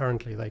than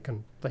currently they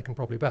can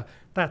probably bear.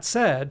 That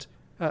said,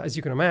 as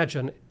you can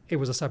imagine, it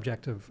was a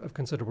subject of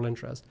considerable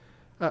interest,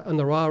 and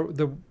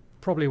there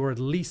probably were at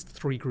least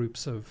three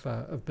groups of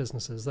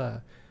businesses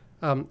there.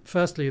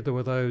 Firstly, there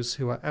were those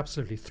who were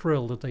absolutely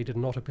thrilled that they did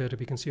not appear to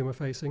be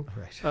consumer-facing,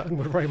 Right. and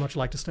would very much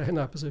like to stay in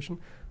that position.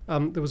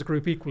 There was a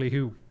group equally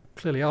who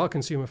clearly are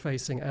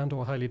consumer-facing and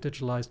or highly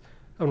digitalized,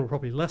 and were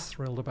probably less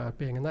thrilled about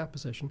being in that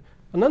position.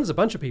 And then there's a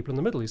bunch of people in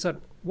the middle who said,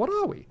 what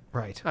are we?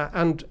 Right.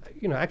 And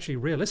actually,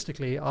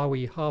 realistically, are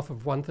we half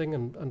of one thing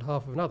and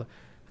half of another?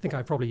 I think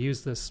I probably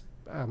used this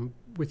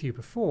with you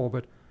before,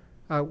 but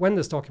when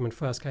this document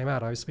first came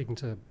out, I was speaking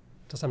to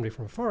somebody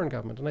from a foreign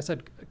government, and I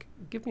said,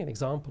 give me an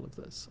example of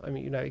this. I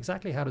mean,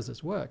 exactly how does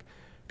this work?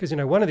 Because,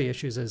 one of the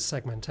issues is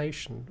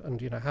segmentation, and,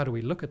 how do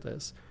we look at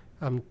this?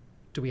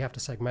 Do we have to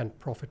segment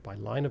profit by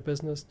line of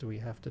business? Do we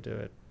have to do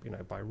it,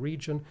 by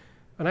region?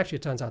 And actually,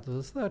 it turns out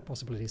there's a third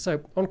possibility.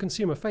 So on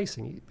consumer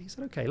facing, he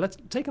said, okay, let's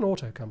take an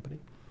auto company.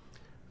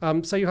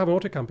 So you have an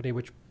auto company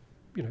which,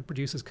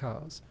 produces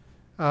cars.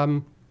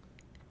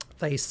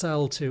 They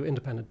sell to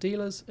independent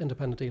dealers.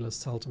 Independent dealers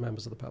sell to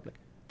members of the public.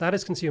 That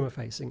is consumer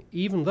facing,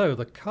 even though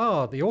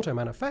the auto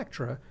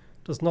manufacturer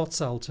does not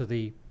sell to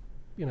the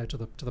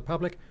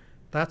public.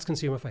 That's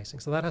consumer facing.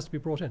 So that has to be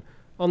brought in.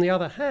 On the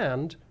other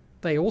hand,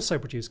 they also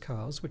produce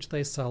cars which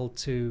they sell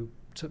to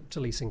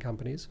leasing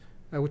companies,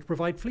 which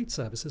provide fleet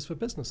services for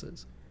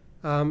businesses.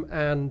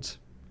 And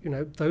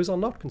those are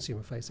not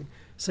consumer facing.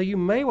 So you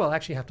may well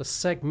actually have to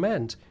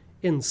segment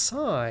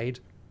inside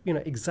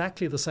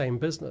exactly the same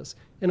business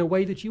in a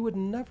way that you would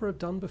never have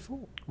done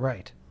before.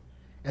 Right.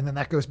 And then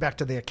that goes back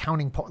to the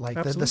accounting part, like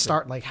the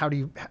start, like how do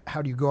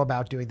you go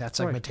about doing that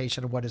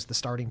segmentation, and what is the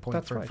starting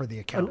point for the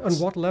accounts? And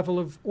what level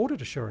of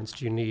audit assurance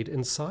do you need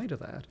inside of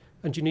that?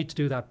 And you need to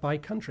do that by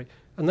country.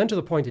 And then to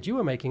the point that you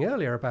were making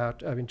earlier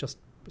about,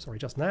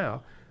 just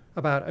now,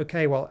 about,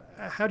 okay, well,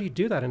 how do you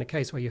do that in a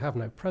case where you have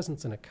no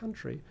presence in a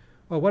country?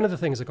 Well, one of the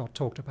things that got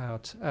talked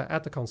about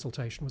at the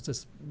consultation was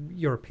this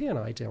European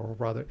idea, or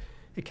rather,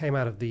 it came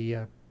out of the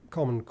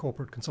Common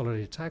Corporate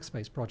Consolidated Tax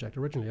Base project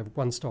originally, of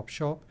one-stop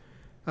shop.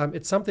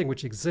 It's something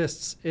which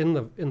exists in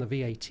the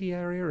VAT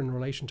area in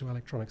relation to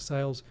electronic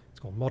sales. It's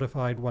called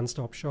modified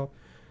one-stop shop.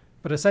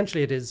 But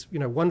essentially it is,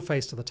 one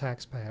face to the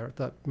taxpayer,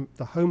 that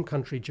the home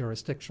country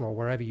jurisdiction or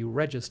wherever you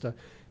register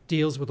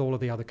deals with all of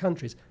the other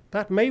countries.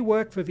 That may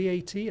work for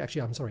VAT.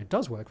 Actually, I'm sorry, it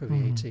does work for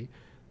VAT.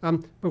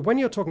 But when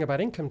you're talking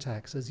about income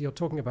taxes, you're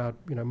talking about,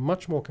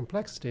 much more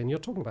complexity, and you're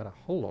talking about a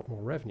whole lot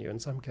more revenue in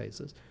some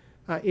cases.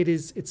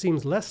 It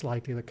seems less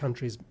likely that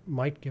countries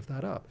might give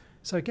that up.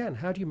 So again,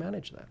 how do you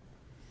manage that?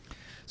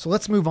 So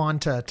let's move on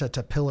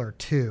to Pillar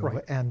 2.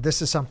 Right. And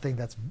this is something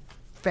that's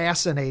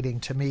fascinating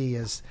to me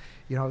is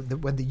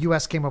when the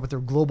U.S. came up with their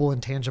global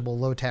intangible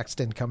low taxed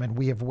income, and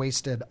we have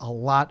wasted a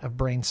lot of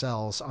brain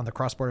cells on the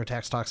Cross Border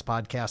Tax Talks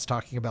podcast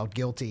talking about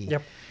GILTI.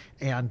 Yep.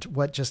 And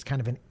what just kind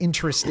of an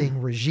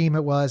interesting regime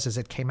it was as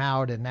it came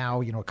out. And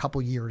now, a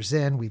couple years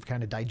in, we've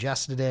kind of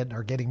digested it and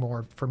are getting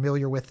more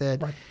familiar with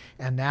it. Right.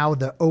 And now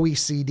the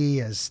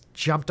OECD has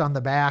jumped on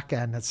the back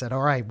and has said,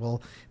 all right,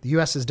 well, the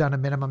U.S. has done a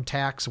minimum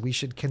tax. We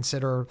should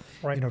consider,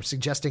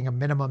 suggesting a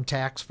minimum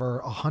tax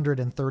for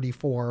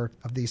 134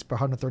 of these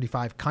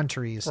 135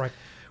 countries. Right.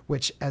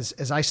 Which,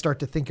 as I start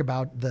to think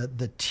about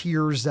the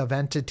tiers of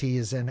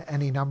entities and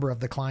any number of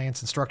the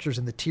clients and structures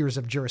and the tiers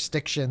of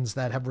jurisdictions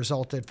that have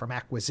resulted from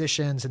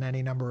acquisitions and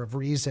any number of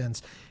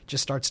reasons,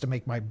 just starts to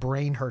make my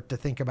brain hurt to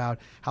think about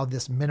how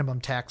this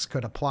minimum tax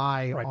could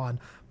apply on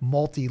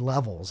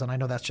multi-levels. And I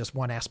know that's just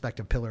one aspect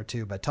of Pillar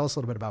 2, but tell us a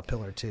little bit about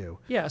Pillar 2.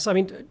 Yes, I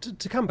mean,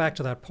 to come back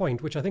to that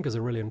point, which I think is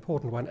a really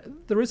important one,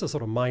 there is a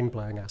sort of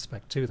mind-blowing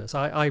aspect to this.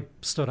 I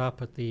stood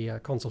up at the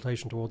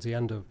consultation towards the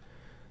end of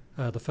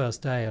the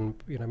first day and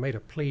made a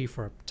plea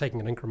for taking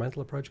an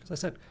incremental approach, because I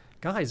said,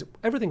 guys,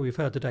 everything we've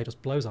heard today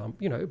just blows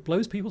it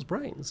blows people's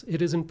brains.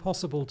 It is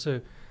impossible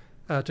to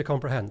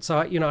comprehend. So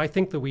I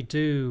think that we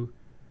do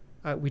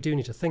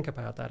need to think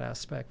about that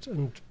aspect.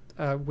 And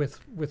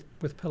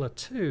with Pillar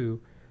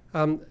 2,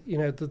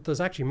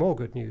 there's actually more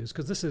good news,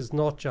 because this is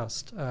not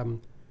just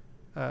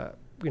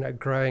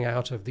growing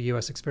out of the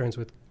U.S. experience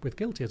with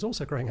GILTI. It's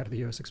also growing out of the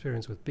U.S.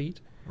 experience with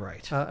BEAT.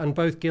 Right. And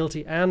both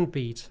GILTI and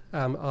BEAT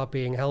are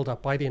being held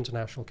up by the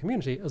international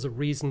community as a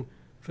reason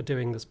for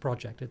doing this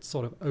project. It's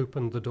sort of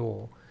opened the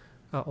door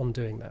on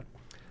doing that.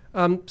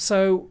 I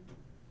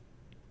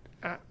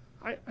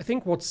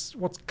think what's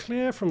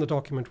clear from the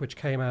document which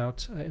came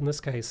out in this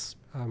case,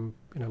 in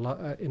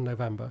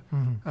November,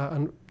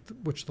 and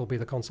which there'll be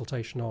the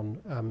consultation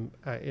on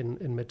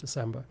in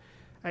mid-December,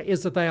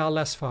 is that they are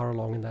less far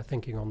along in their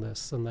thinking on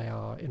this than they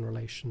are in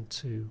relation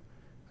to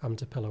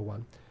Pillar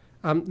 1.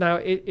 Now,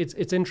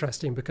 it's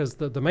interesting because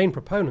the main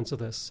proponents of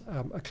this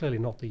are clearly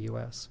not the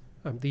U.S.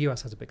 The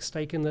U.S. has a big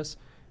stake in this.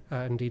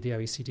 Indeed, the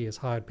OECD has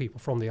hired people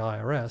from the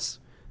IRS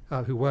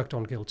who worked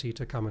on GILTI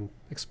to come and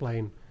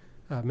explain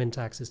min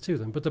taxes to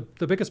them. But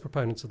the biggest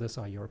proponents of this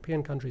are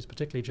European countries,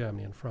 particularly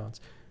Germany and France,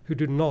 who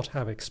do not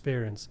have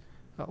experience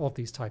of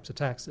these types of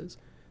taxes.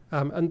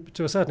 And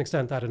to a certain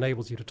extent, that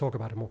enables you to talk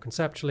about it more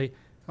conceptually.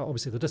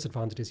 Obviously, the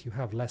disadvantage is you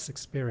have less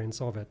experience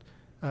of it,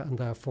 and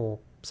therefore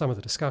some of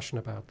the discussion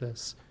about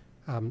this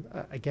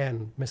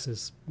again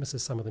misses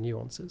some of the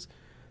nuances.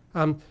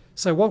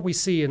 So what we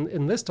see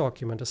in this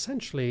document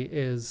essentially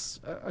is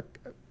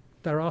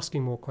they're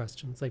asking more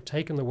questions. They've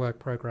taken the work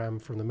program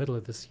from the middle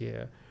of this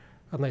year,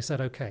 and they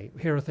said, okay,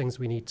 here are things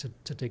we need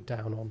to dig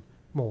down on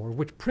more,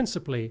 which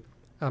principally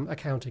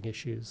accounting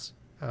issues.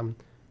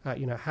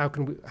 How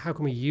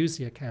can we use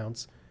the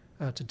accounts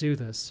to do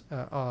this?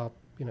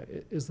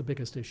 Is the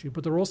biggest issue.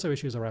 But there are also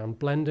issues around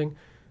blending,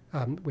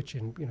 which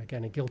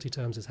again in GILTI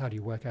terms is how do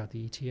you work out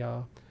the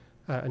ETR,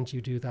 and do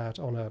you do that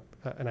on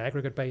an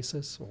aggregate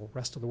basis or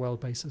rest of the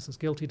world basis as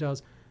GILTI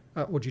does,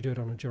 or do you do it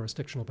on a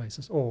jurisdictional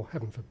basis, or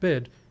heaven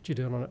forbid, do you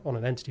do it on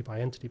an entity by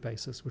entity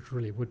basis, which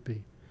really would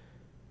be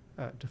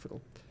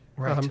difficult.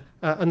 Right.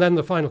 And then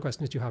the final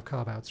question is, do you have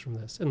carve-outs from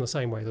this, in the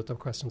same way that there are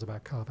questions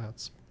about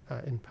carve-outs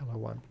in Pillar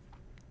 1.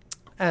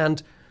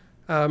 And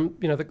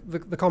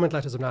the comment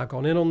letters have now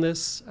gone in on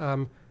this.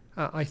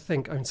 I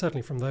think,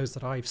 certainly from those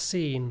that I've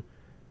seen,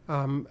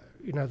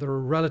 there are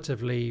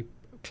relatively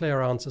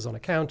clear answers on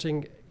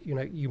accounting.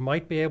 You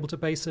might be able to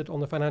base it on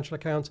the financial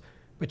accounts,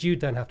 but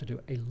you'd then have to do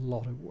a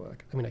lot of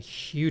work. A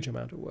huge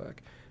amount of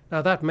work.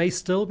 Now, that may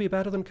still be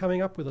better than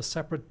coming up with a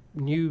separate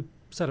new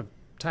set of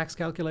tax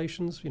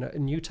calculations, a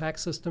new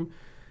tax system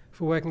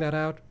for working that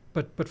out.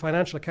 But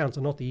financial accounts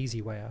are not the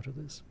easy way out of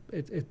this.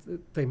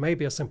 They may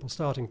be a simple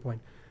starting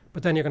point,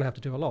 but then you're going to have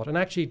to do a lot. And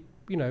actually,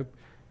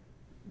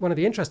 one of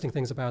the interesting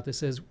things about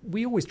this is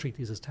we always treat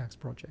these as tax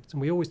projects,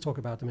 and we always talk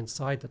about them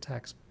inside the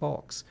tax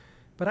box.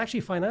 But actually,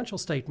 financial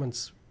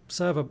statements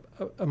serve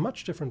a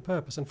much different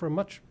purpose and for a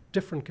much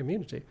different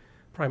community,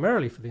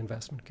 primarily for the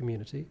investment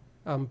community,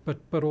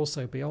 but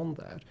also beyond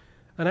that.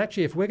 And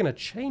actually, if we're going to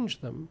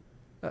change them,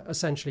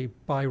 essentially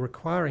by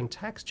requiring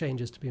tax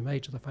changes to be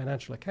made to the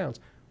financial accounts,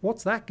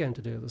 what's that going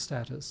to do to the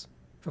status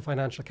for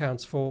financial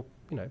accounts for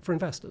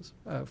investors,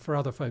 for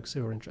other folks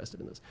who are interested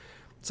in this?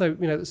 So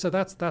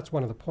that's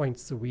one of the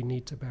points that we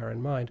need to bear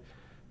in mind.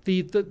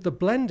 The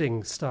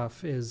blending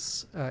stuff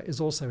is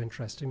also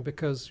interesting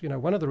because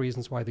one of the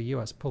reasons why the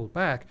U.S. pulled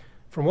back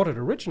from what had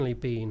originally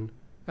been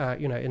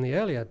in the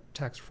earlier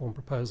tax reform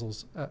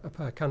proposals a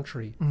per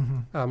country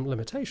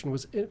limitation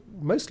was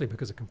mostly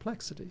because of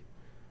complexity.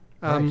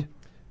 Right.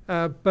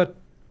 But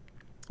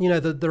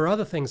there are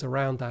other things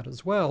around that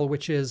as well,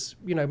 which is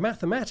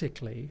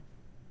mathematically,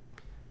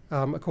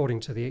 according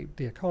to the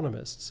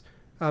economists,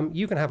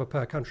 you can have a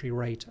per country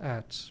rate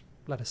at,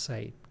 let us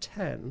say,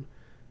 10.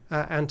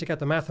 And to get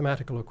the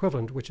mathematical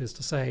equivalent, which is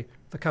to say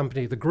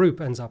the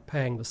group ends up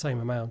paying the same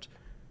amount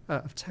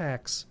of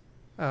tax,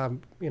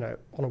 on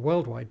a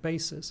worldwide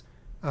basis,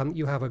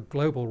 you have a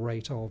global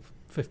rate of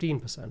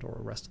 15% or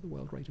a rest of the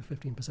world rate of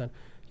 15%.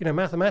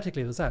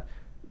 Mathematically there's that.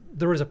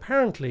 There is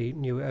apparently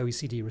new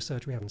OECD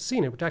research, we haven't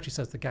seen it, which actually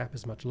says the gap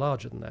is much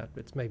larger than that.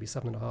 It's maybe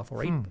 7.5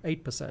 or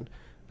 8%.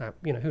 Now,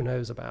 who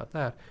knows about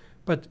that?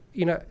 But,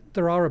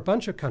 there are a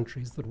bunch of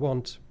countries that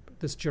want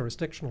this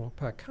jurisdictional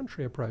per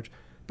country approach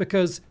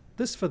because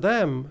this for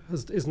them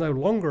is no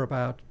longer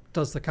about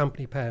does the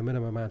company pay a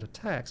minimum amount of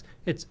tax?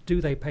 It's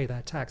do they pay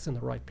their tax in the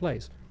right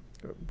place?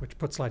 Which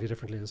put slightly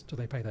differently is do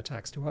they pay their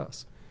tax to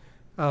us?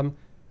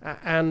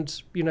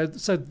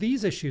 So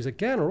these issues,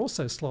 again, are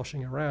also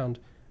sloshing around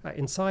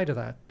inside of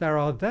that. There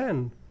are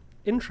then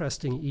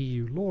interesting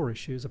EU law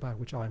issues about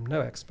which I'm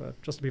no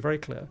expert, just to be very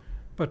clear.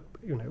 But,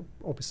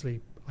 obviously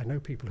I know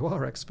people who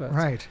are experts.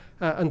 Right.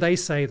 And they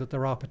say that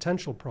there are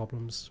potential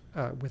problems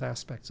with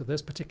aspects of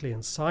this, particularly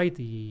inside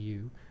the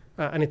EU.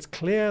 And it's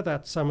clear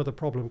that some of the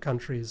problem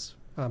countries,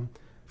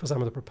 for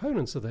some of the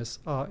proponents of this,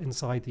 are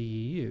inside the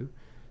EU.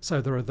 So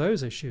there are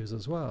those issues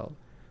as well.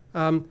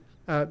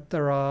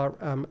 There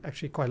are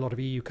actually quite a lot of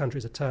EU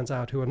countries, it turns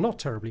out, who are not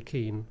terribly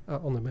keen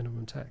on the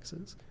minimum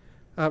taxes.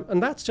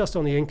 And that's just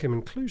on the income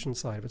inclusion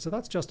side of it. So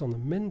that's just on the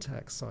min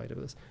tax side of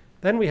this.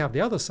 Then we have the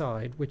other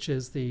side, which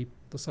is the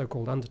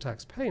so-called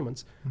undertax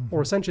payments,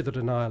 or essentially the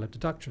denial of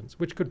deductions,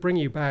 which could bring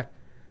you back,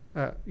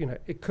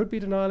 it could be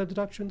denial of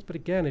deductions, but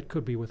again, it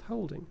could be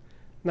withholding.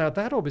 Now,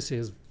 that obviously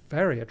is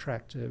very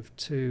attractive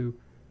to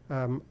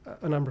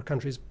a number of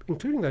countries,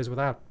 including those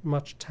without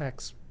much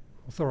tax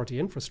authority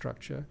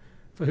infrastructure,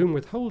 for whom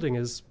withholding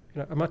is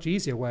a much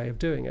easier way of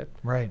doing it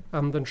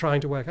than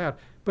trying to work out.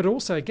 But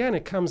also, again,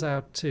 it comes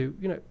out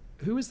to,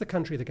 who is the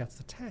country that gets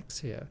the tax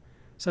here?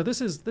 So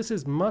this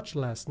is much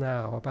less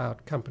now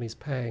about companies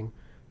paying,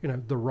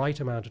 the right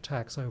amount of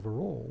tax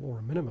overall or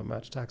a minimum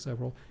amount of tax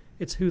overall.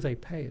 It's who they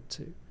pay it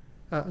to.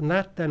 And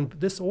that then,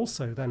 this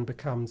also then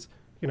becomes,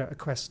 a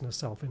question of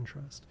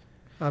self-interest.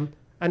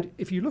 And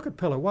if you look at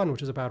Pillar 1,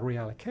 which is about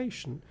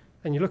reallocation,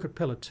 and you look at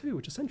Pillar 2,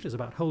 which essentially is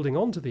about holding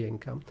on to the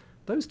income,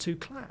 those two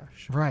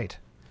clash. Right.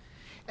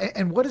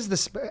 And what is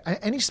this?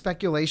 Any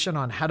speculation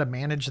on how to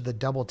manage the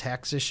double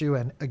tax issue?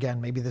 And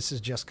again, maybe this is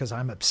just because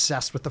I'm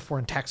obsessed with the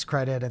foreign tax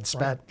credit and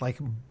spent like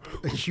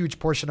a huge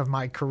portion of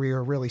my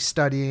career really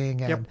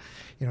studying and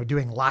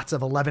doing lots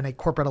of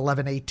corporate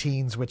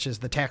 1118s, which is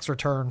the tax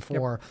return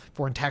for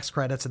foreign tax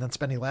credits, and then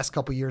spending the last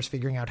couple of years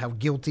figuring out how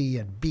GILTI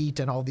and BEAT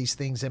and all these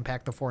things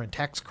impact the foreign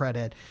tax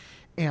credit.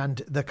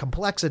 And the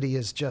complexity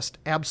is just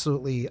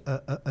absolutely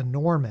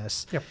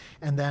enormous. Yep.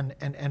 And then,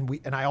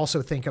 and I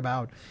also think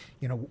about,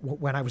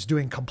 when I was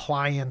doing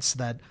compliance,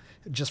 that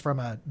just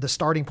from the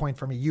starting point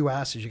from a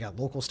U.S. is you got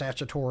local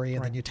statutory,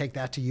 and then you take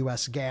that to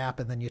U.S. GAAP,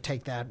 and then you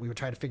take that. We would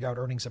try to figure out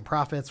earnings and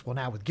profits. Well,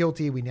 now with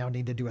GILTI, we now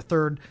need to do a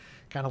third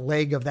kind of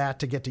leg of that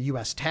to get to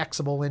U.S.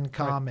 taxable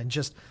income, and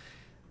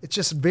it's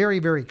just very,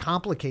 very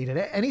complicated.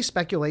 Any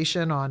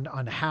speculation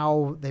on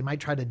how they might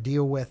try to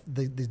deal with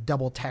the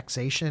double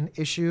taxation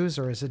issues,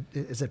 or is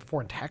it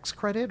foreign tax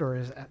credit, or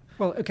is it?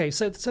 Well, okay.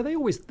 So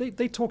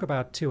they talk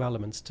about two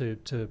elements to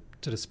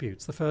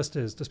disputes. The first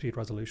is dispute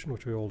resolution,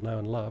 which we all know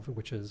and love,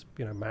 which is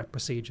MAP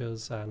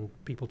procedures, and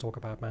people talk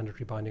about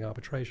mandatory binding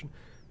arbitration.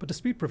 But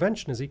dispute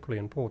prevention is equally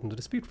important. The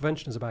dispute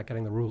prevention is about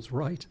getting the rules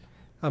right,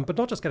 but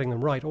not just getting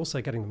them right, also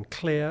getting them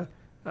clear.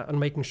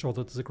 And making sure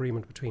that there's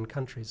agreement between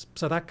countries.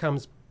 So that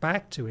comes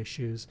back to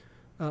issues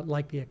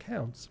like the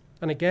accounts.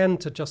 And again,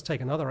 to just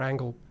take another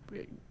angle,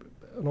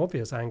 an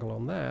obvious angle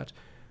on that,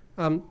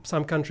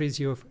 some countries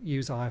use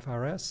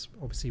IFRS.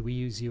 Obviously, we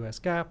use US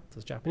GAAP.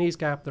 There's Japanese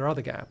GAAP. There are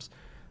other GAAPs.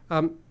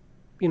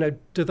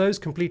 Do those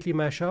completely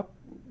mesh up?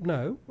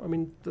 No. I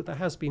mean, there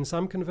has been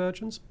some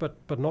convergence,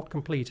 but not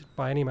complete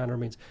by any manner of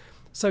means.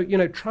 So,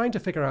 trying to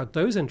figure out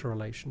those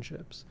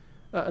interrelationships,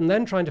 and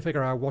then trying to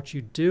figure out what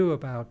you do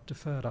about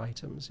deferred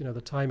items, the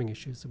timing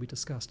issues that we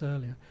discussed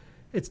earlier.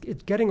 It's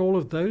getting all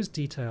of those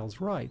details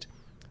right.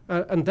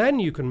 And then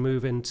you can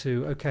move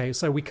into, okay,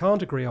 so we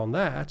can't agree on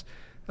that,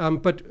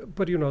 but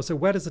so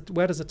where does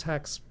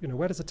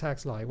the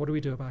tax lie? What do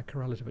we do about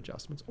correlative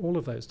adjustments? All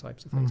of those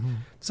types of things.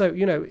 So,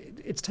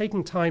 it's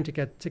taking time to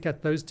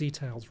get those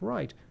details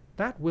right.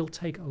 That will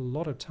take a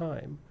lot of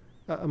time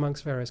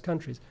amongst various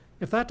countries.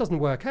 If that doesn't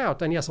work out,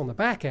 then yes, on the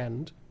back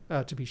end,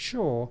 to be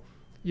sure,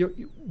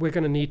 we're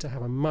going to need to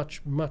have a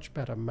much, much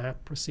better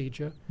MAP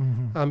procedure,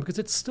 because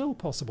it's still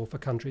possible for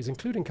countries,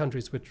 including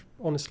countries which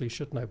honestly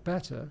should know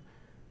better,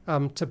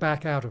 to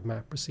back out of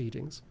MAP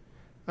proceedings.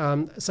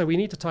 So we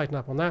need to tighten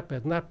up on that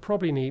bit, and that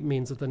probably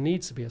means that there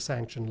needs to be a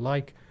sanction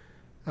like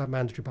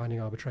mandatory binding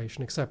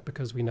arbitration, except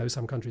because we know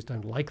some countries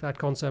don't like that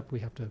concept,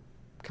 we have to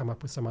come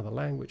up with some other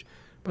language.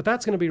 But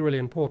that's going to be really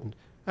important.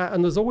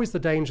 And there's always the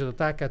danger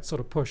that gets sort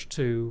of pushed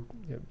to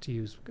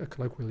use a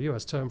colloquial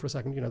US term for a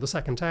second, the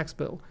second tax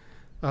bill.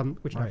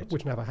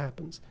 Which never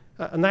happens.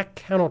 And that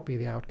cannot be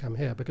the outcome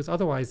here, because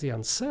otherwise the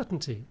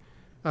uncertainty,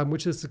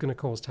 which this is going to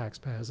cause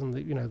taxpayers, and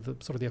the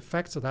sort of the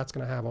effects that that's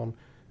going to have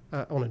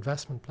on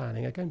investment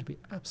planning are going to be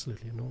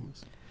absolutely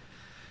enormous.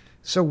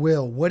 So,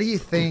 Will, what do you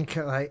think?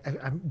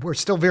 We're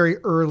still very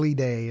early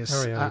days.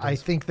 I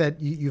think that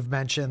you've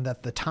mentioned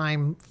that the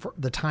time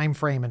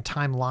frame and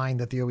timeline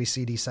that the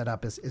OECD set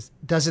up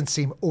doesn't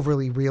seem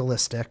overly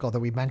realistic. Although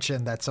we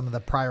mentioned that some of the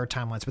prior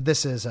timelines, but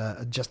this is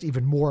just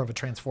even more of a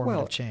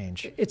transformative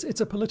change.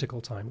 It's a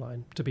political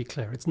timeline, to be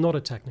clear. It's not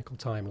a technical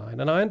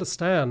timeline, and I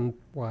understand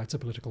why it's a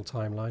political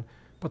timeline,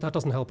 but that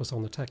doesn't help us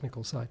on the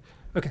technical side.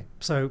 Okay,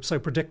 so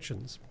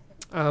predictions.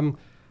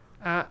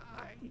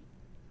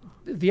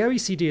 The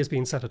OECD has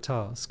been set a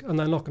task, and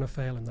they're not going to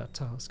fail in that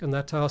task. And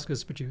that task is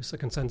to produce a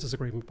consensus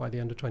agreement by the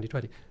end of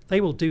 2020. They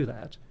will do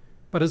that.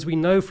 But as we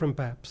know from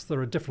BEPS, there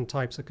are different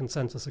types of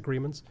consensus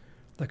agreements.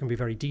 There can be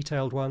very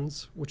detailed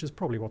ones, which is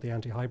probably what the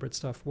anti-hybrid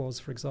stuff was,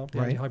 for example,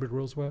 the anti-hybrid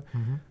rules were.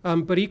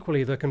 Mm-hmm. But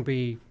equally, there can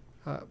be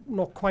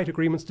not quite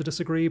agreements to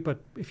disagree,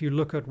 but if you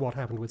look at what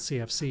happened with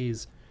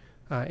CFCs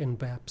in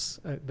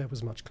BEPS, there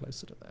was much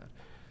closer to that.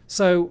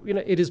 So,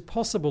 it is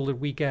possible that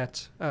we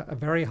get a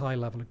very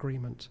high-level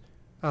agreement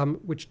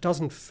which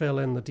doesn't fill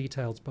in the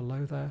details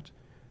below that.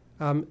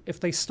 If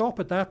they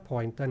stop at that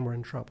point, then we're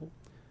in trouble,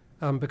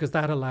 because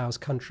that allows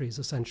countries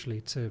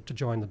essentially to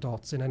join the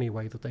dots in any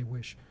way that they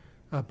wish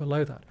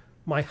below that.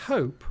 My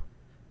hope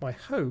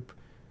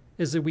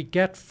is that we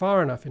get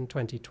far enough in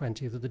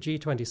 2020 that the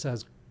G20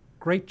 says,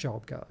 great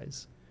job,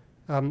 guys.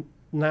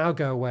 Now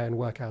go away and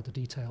work out the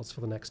details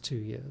for the next 2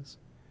 years.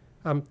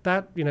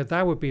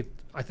 That would be,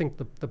 I think,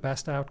 the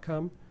best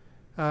outcome.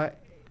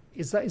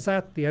 Is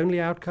that the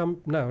only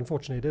outcome? No,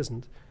 unfortunately, it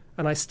isn't.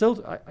 And I still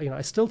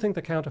think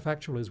the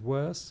counterfactual is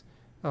worse,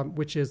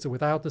 which is that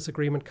without this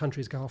agreement,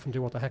 countries go off and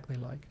do what the heck they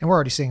like. And we're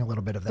already seeing a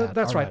little bit of that.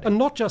 That's already. Right, and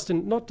not just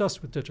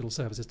with digital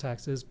services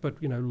taxes,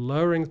 but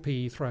lowering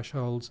PE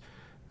thresholds.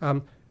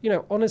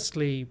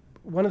 Honestly,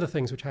 one of the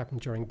things which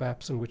happened during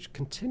BEPS and which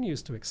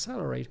continues to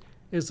accelerate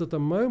is that the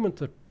moment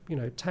that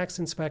tax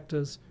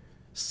inspectors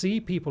see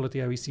people at the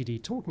OECD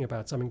talking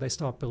about something, they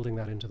start building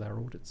that into their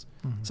audits.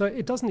 Mm-hmm. So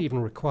it doesn't even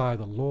require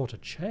the law to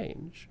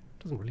change.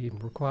 It doesn't really even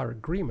require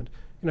agreement.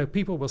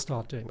 People will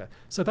start doing that.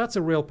 So that's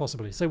a real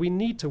possibility. So we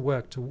need to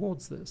work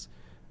towards this.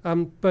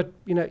 But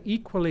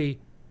equally,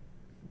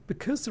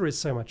 because there is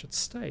so much at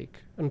stake,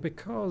 and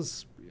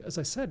because, as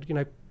I said,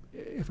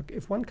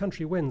 if one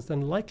country wins,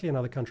 then likely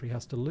another country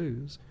has to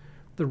lose.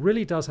 There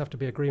really does have to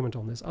be agreement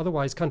on this.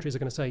 Otherwise, countries are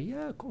going to say,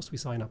 yeah, of course we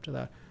sign up to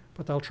that,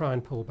 but they'll try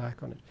and pull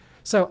back on it.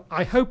 So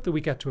I hope that we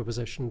get to a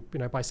position,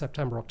 by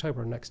September,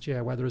 October next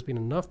year, where there has been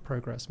enough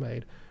progress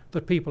made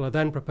that people are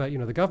then prepared,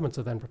 the governments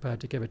are then prepared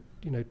to give it,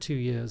 2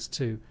 years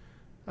to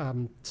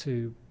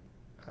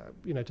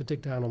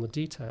dig down on the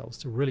details,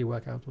 to really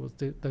work out what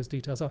those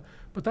details are.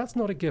 But that's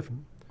not a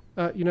given.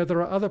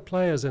 There are other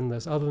players in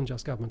this other than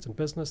just governments and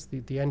business.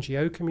 The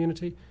NGO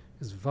community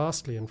is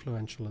vastly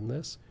influential in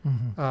this,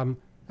 mm-hmm.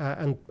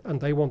 And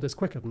they want this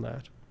quicker than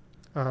that.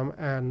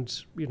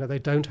 And they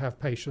don't have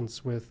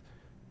patience with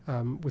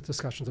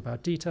discussions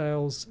about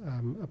details,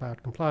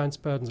 about compliance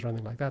burdens or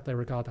anything like that. They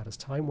regard that as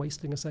time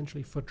wasting,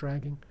 essentially, foot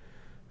dragging.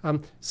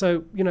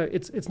 So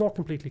it's not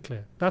completely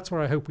clear. That's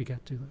where I hope we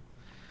get to, though.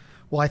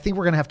 Well, I think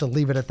we're going to have to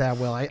leave it at that,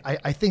 Will.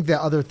 I think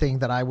the other thing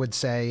that I would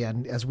say,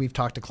 and as we've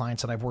talked to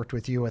clients and I've worked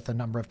with you with a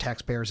number of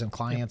taxpayers and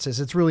clients, is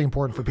it's really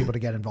important for people to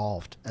get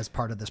involved as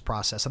part of this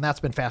process. And that's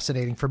been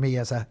fascinating for me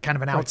as a kind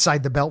of an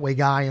outside the beltway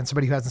guy and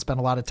somebody who hasn't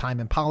spent a lot of time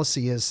in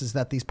policy is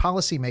that these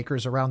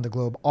policymakers around the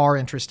globe are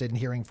interested in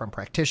hearing from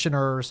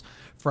practitioners,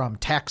 from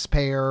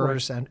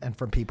taxpayers, right. and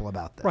from people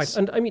about this. Right.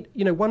 And I mean,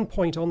 one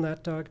point on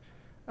that, Doug,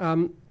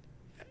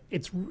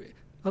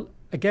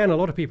 again, a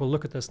lot of people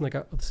look at this and they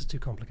go, oh, this is too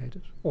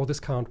complicated, or this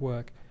can't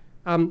work.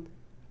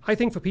 I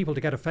think for people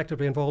to get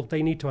effectively involved,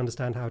 they need to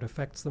understand how it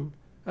affects them,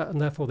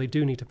 and therefore they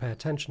do need to pay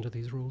attention to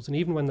these rules. And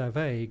even when they're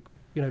vague,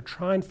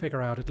 try and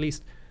figure out, at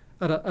least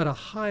at a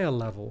higher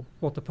level,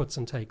 what the puts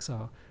and takes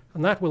are.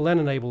 And that will then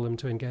enable them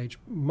to engage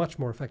much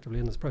more effectively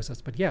in this process.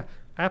 But yeah,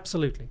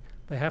 absolutely.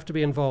 They have to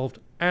be involved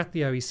at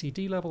the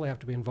OECD level. They have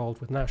to be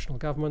involved with national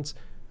governments.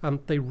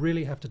 They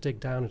really have to dig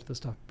down into the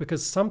stuff,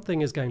 because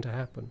something is going to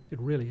happen. It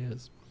really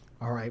is.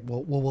 All right,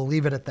 well, we'll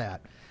leave it at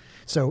that.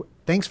 So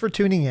thanks for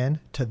tuning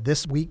in to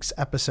this week's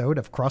episode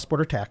of Cross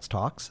Border Tax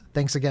Talks.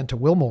 Thanks again to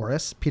Will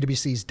Morris,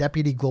 PwC's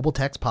Deputy Global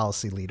Tax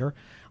Policy Leader.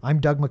 I'm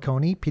Doug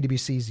McHoney,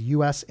 PwC's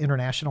U.S.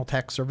 International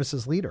Tax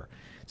Services Leader.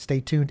 Stay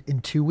tuned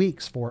in 2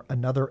 weeks for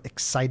another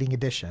exciting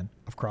edition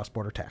of Cross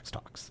Border Tax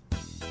Talks.